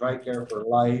TRICARE and TRICARE for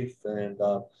life and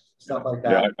stuff like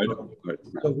that. Yeah, I know.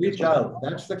 So reach out.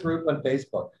 That's the group on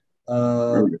Facebook.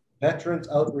 Veterans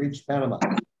Outreach Panama.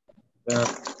 There are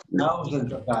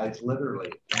thousands of guys,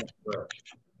 literally.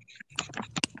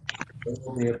 They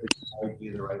will be able to guide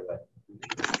you the right way.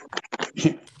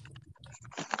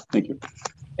 Thank you.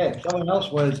 Okay, someone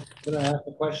else was going to ask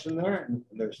a question there, and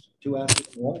there's 2 asking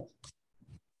at once.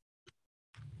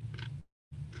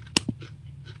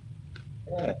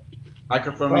 Okay.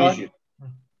 Microphone issue.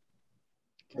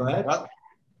 Go ahead.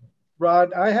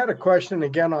 Rod, I had a question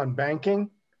again on banking.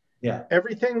 Yeah.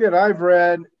 Everything that I've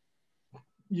read,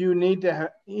 you need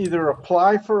to either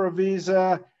apply for a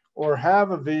visa or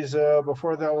have a visa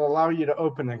before they'll allow you to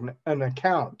open an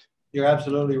account. You're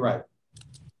absolutely right.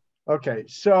 Okay,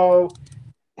 so,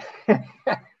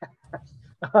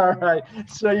 all right.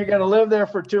 So you're going to live there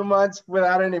for 2 months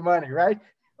without any money, right?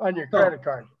 On your credit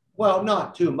card. Well,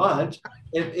 not 2 months.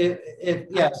 If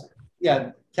yes,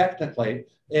 yeah, technically,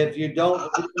 if you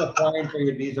don't apply for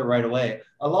your visa right away,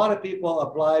 a lot of people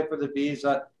apply for the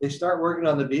visa. They start working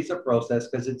on the visa process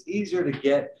because it's easier to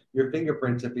get your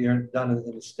fingerprints if you're done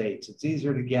in the States. It's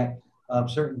easier to get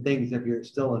certain things if you're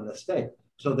still in the state.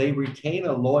 So they retain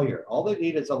a lawyer. All they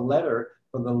need is a letter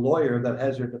from the lawyer that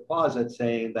has your deposit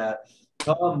saying that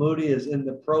Tom Moody is in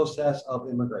the process of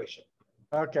immigration.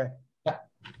 Okay.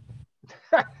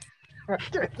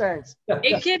 Okay, thanks.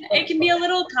 It can be a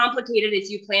little complicated if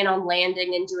you plan on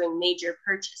landing and doing major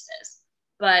purchases.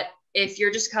 But if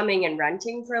you're just coming and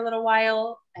renting for a little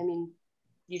while, I mean,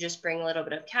 you just bring a little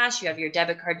bit of cash, you have your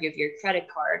debit card, you have your credit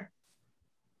card.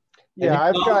 Yeah,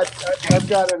 I've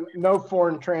got a no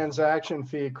foreign transaction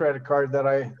fee credit card that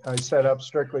I set up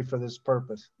strictly for this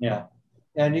purpose. Yeah.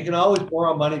 And you can always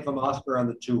borrow money from Oscar on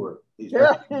the tour.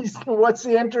 Yeah, what's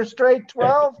the interest rate?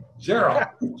 12? 0.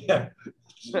 Yeah.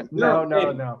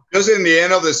 No. Just in the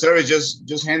end of the service,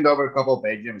 just hand over a couple of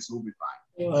pages, we'll be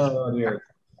fine. Oh dear.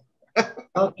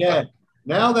 Okay.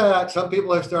 Now that some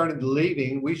people have started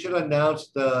leaving, we should announce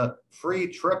the free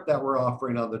trip that we're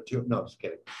offering on the tour. No, just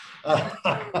kidding.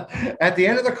 At the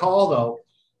end of the call, though,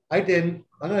 I'm going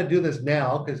to do this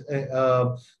now because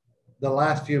the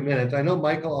last few minutes, I know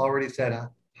Michael already said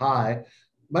hi.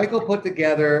 Michael put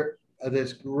together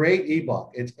this great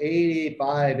ebook. It's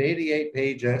 88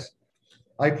 pages.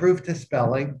 I proved his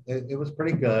spelling. It was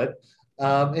pretty good.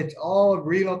 It's all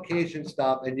relocation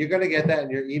stuff, and you're going to get that in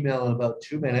your email in about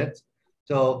 2 minutes.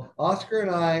 So Oscar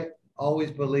and I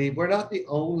always believe we're not the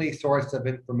only source of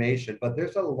information, but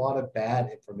there's a lot of bad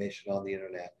information on the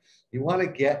internet. You want to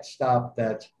get stuff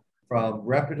that's from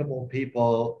reputable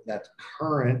people, that's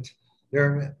current. There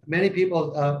are many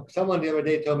people, someone the other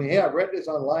day told me, hey, I read this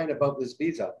online about this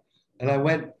visa. And I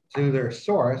went to their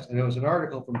source, and it was an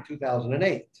article from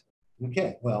 2008.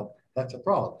 Okay, well, that's a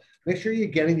problem. Make sure you're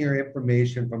getting your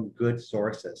information from good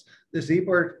sources. This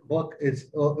ebook book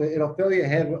it'll fill your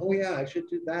head with, oh yeah, I should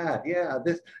do that.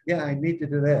 Yeah, I need to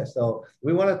do this. So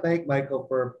we want to thank Michael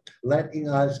for letting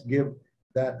us give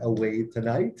that away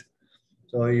tonight.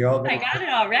 So you're all I got it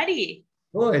already.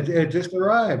 Oh, it just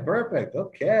arrived. Perfect.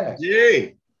 Okay.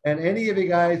 Yay. And any of you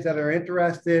guys that are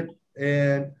interested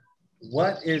in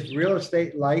what is real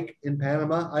estate like in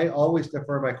Panama, I always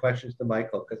defer my questions to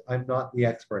Michael because I'm not the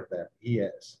expert there. He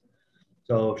is.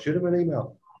 So shoot him an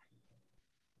email.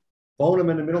 Phone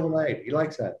him in the middle of the night. He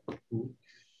likes that.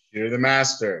 You're the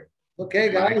master.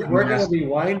 Okay, guys, we're going to be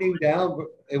winding down.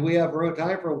 We have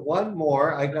time for one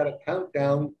more. I got a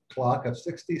countdown clock of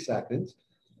 60 seconds.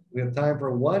 We have time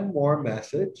for one more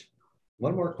message,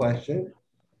 one more question.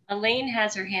 Elaine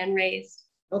has her hand raised.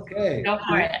 Okay. Go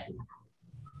for it.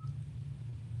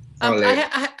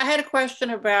 I had a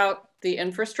question about the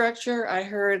infrastructure. I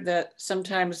heard that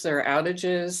sometimes there are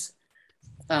outages.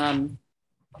 And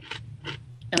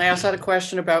I also had a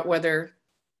question about whether,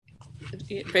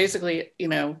 basically, you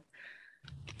know,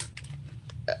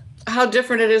 how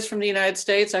different it is from the United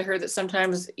States. I heard that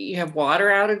sometimes you have water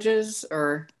outages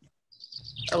or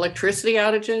electricity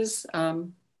outages.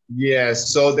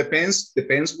 Yes, so depends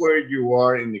where you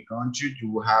are in the country.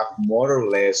 You have more or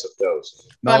less of those.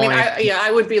 No, I mean,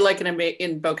 I would be like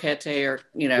in Boquete or,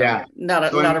 you know, yeah.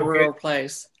 not a rural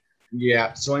place.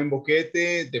 Yeah, so in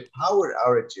Boquete, the power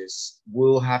outages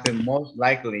will happen most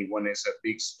likely when it's a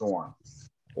big storm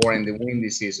or in the windy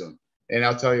season. And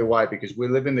I'll tell you why, because we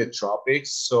live in the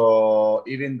tropics. So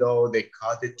even though they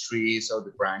cut the trees or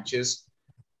the branches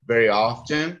very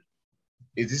often,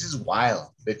 this is wild.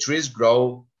 The trees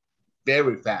grow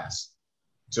very fast.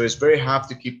 So it's very hard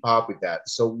to keep up with that.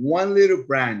 So one little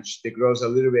branch that grows a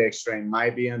little bit extra, and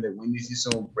might be on the windy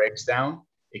season, breaks down,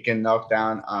 it can knock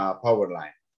down a power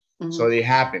line. Mm-hmm. So it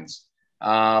happens.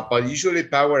 But usually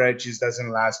power outages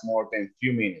doesn't last more than a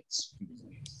few minutes.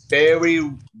 Very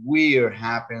weird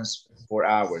happens for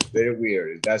hours. Very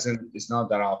weird. It's not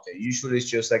that often. Usually it's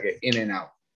just like an in and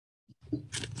out.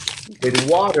 With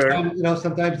water, you know,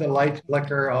 sometimes the lights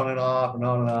flicker on and off and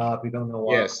on and off. You don't know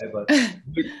why. Yes. But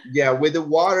yeah, with the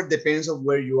water, depends on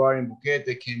where you are in Boquete.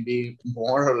 It can be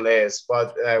more or less.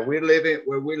 But we're living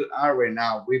where we are right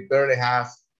now. We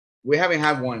haven't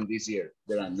had one this year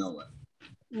that I know of.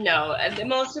 No,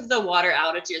 most of the water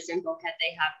outages in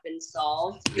Boquete have been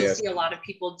solved. You'll see a lot of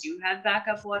people do have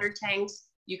backup water tanks.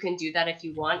 You can do that if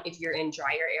you want. If you're in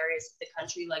drier areas of the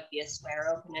country, like the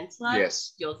Azuero Peninsula,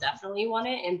 you'll definitely want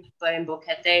it. But in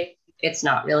Boquete, it's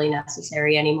not really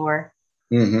necessary anymore.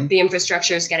 Mm-hmm. The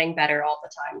infrastructure is getting better all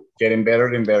the time. Getting better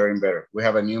and better and better. We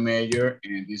have a new mayor,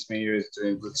 and this mayor is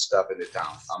doing good stuff in the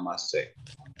town, I must say.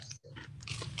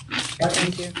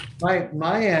 Thank you.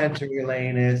 My answer,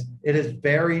 Elaine, is it is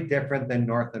very different than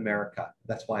North America.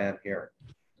 That's why I'm here.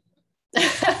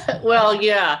 Well,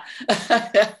 yeah.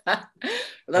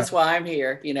 That's why I'm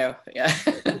here, you know. Yeah.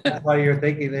 That's why you're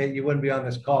thinking that you wouldn't be on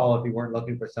this call if you weren't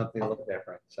looking for something a little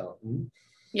different. So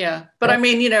yeah, but I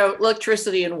mean, you know,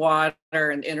 electricity and water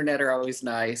and internet are always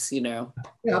nice, you know.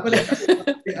 Yeah, but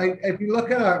if you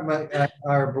look at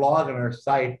our blog and our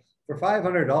site, for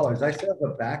 $500, I still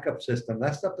have a backup system.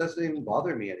 That stuff doesn't even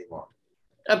bother me anymore.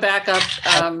 A backup.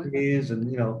 And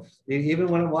you know, even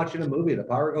when I'm watching a movie, the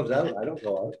power goes out, I don't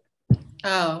go out.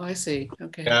 Oh, I see.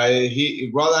 Okay.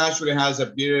 Rod actually has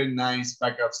a very nice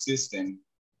backup system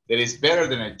that is better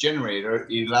than a generator.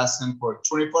 It lasts him for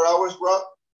 24 hours, Rod?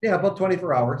 Yeah, about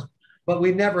 24 hours. But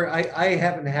we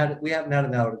haven't had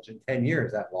an outage in 10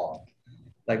 years that long.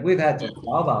 Like we've had some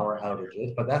 12-hour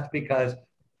outages, but that's because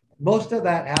most of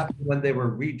that happened when they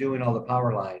were redoing all the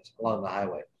power lines along the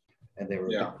highway. And they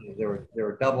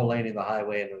were double laning the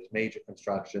highway, and there was major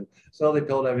construction. So they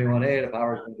told everyone, hey, the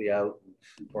power's going to be out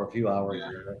for a few hours,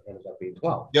 and it ended up being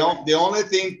 12. The only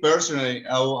thing personally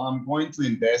I'm going to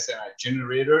invest in a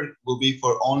generator will be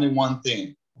for only one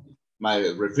thing, my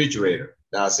refrigerator.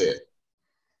 That's it.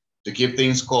 To keep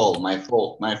things cold, my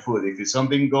food. If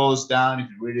something goes down, if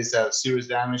it really is a serious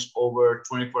damage over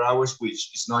 24 hours,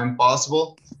 which is not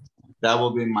impossible, that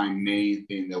will be my main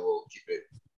thing that will keep it.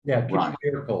 Yeah, keep it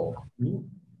air cold.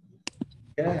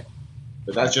 Yeah.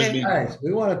 But that's just me. Guys,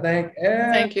 we want to thank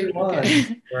everyone.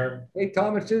 Hey,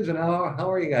 Tom and Susan,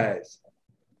 how are you guys?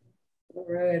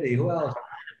 Alrighty, who else?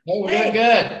 Hey, we're doing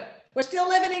good. We're still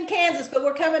living in Kansas, but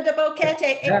we're coming to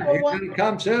Boquete April 1. You're going to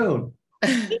come soon.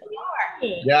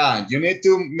 Yeah, you need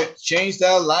to change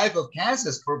that life of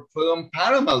Kansas for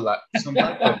Panama life.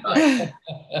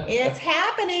 It's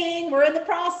happening. We're in the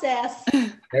process.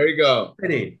 There you go.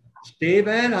 Pretty.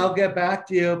 Stephen, I'll get back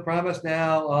to you. Promise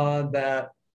now on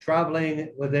that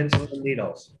traveling with insulin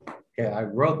needles. Okay, I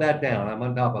wrote that down. I'm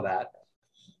on top of that.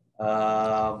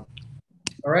 All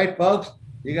right, folks.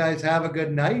 You guys have a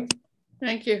good night.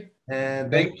 Thank you.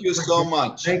 And thank you so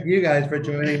much. Thank you guys for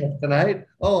joining us tonight.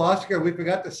 Oh, Oscar, we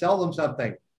forgot to sell them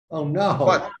something. Oh no.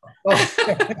 What?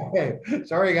 Oh, okay.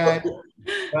 Sorry, guys.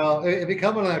 Well, if you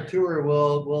come on our tour,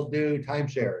 we'll do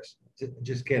timeshares.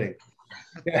 Just kidding.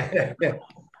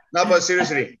 No, but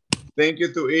seriously, thank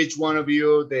you to each one of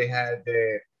you. They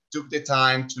took the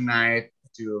time tonight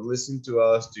to listen to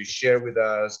us, to share with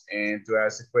us, and to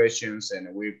ask the questions.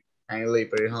 And we kindly,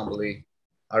 very humbly,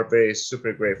 are very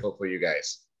super grateful for you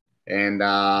guys. And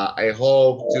I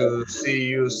hope to see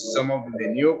you, some of the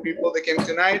new people that came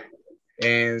tonight,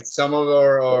 and some of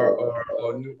our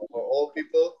old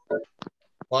people.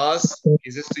 Boss,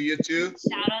 is this to you too?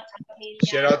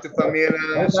 Shout out to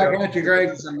Familia. Shout out to Greg,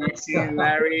 Maxine,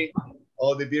 Larry,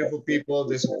 all the beautiful people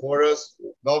that support us.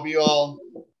 Love you all.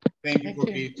 Thank you for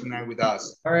being tonight with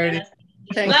us. All righty.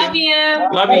 Love you.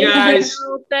 Love you guys.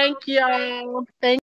 Thank you. Thank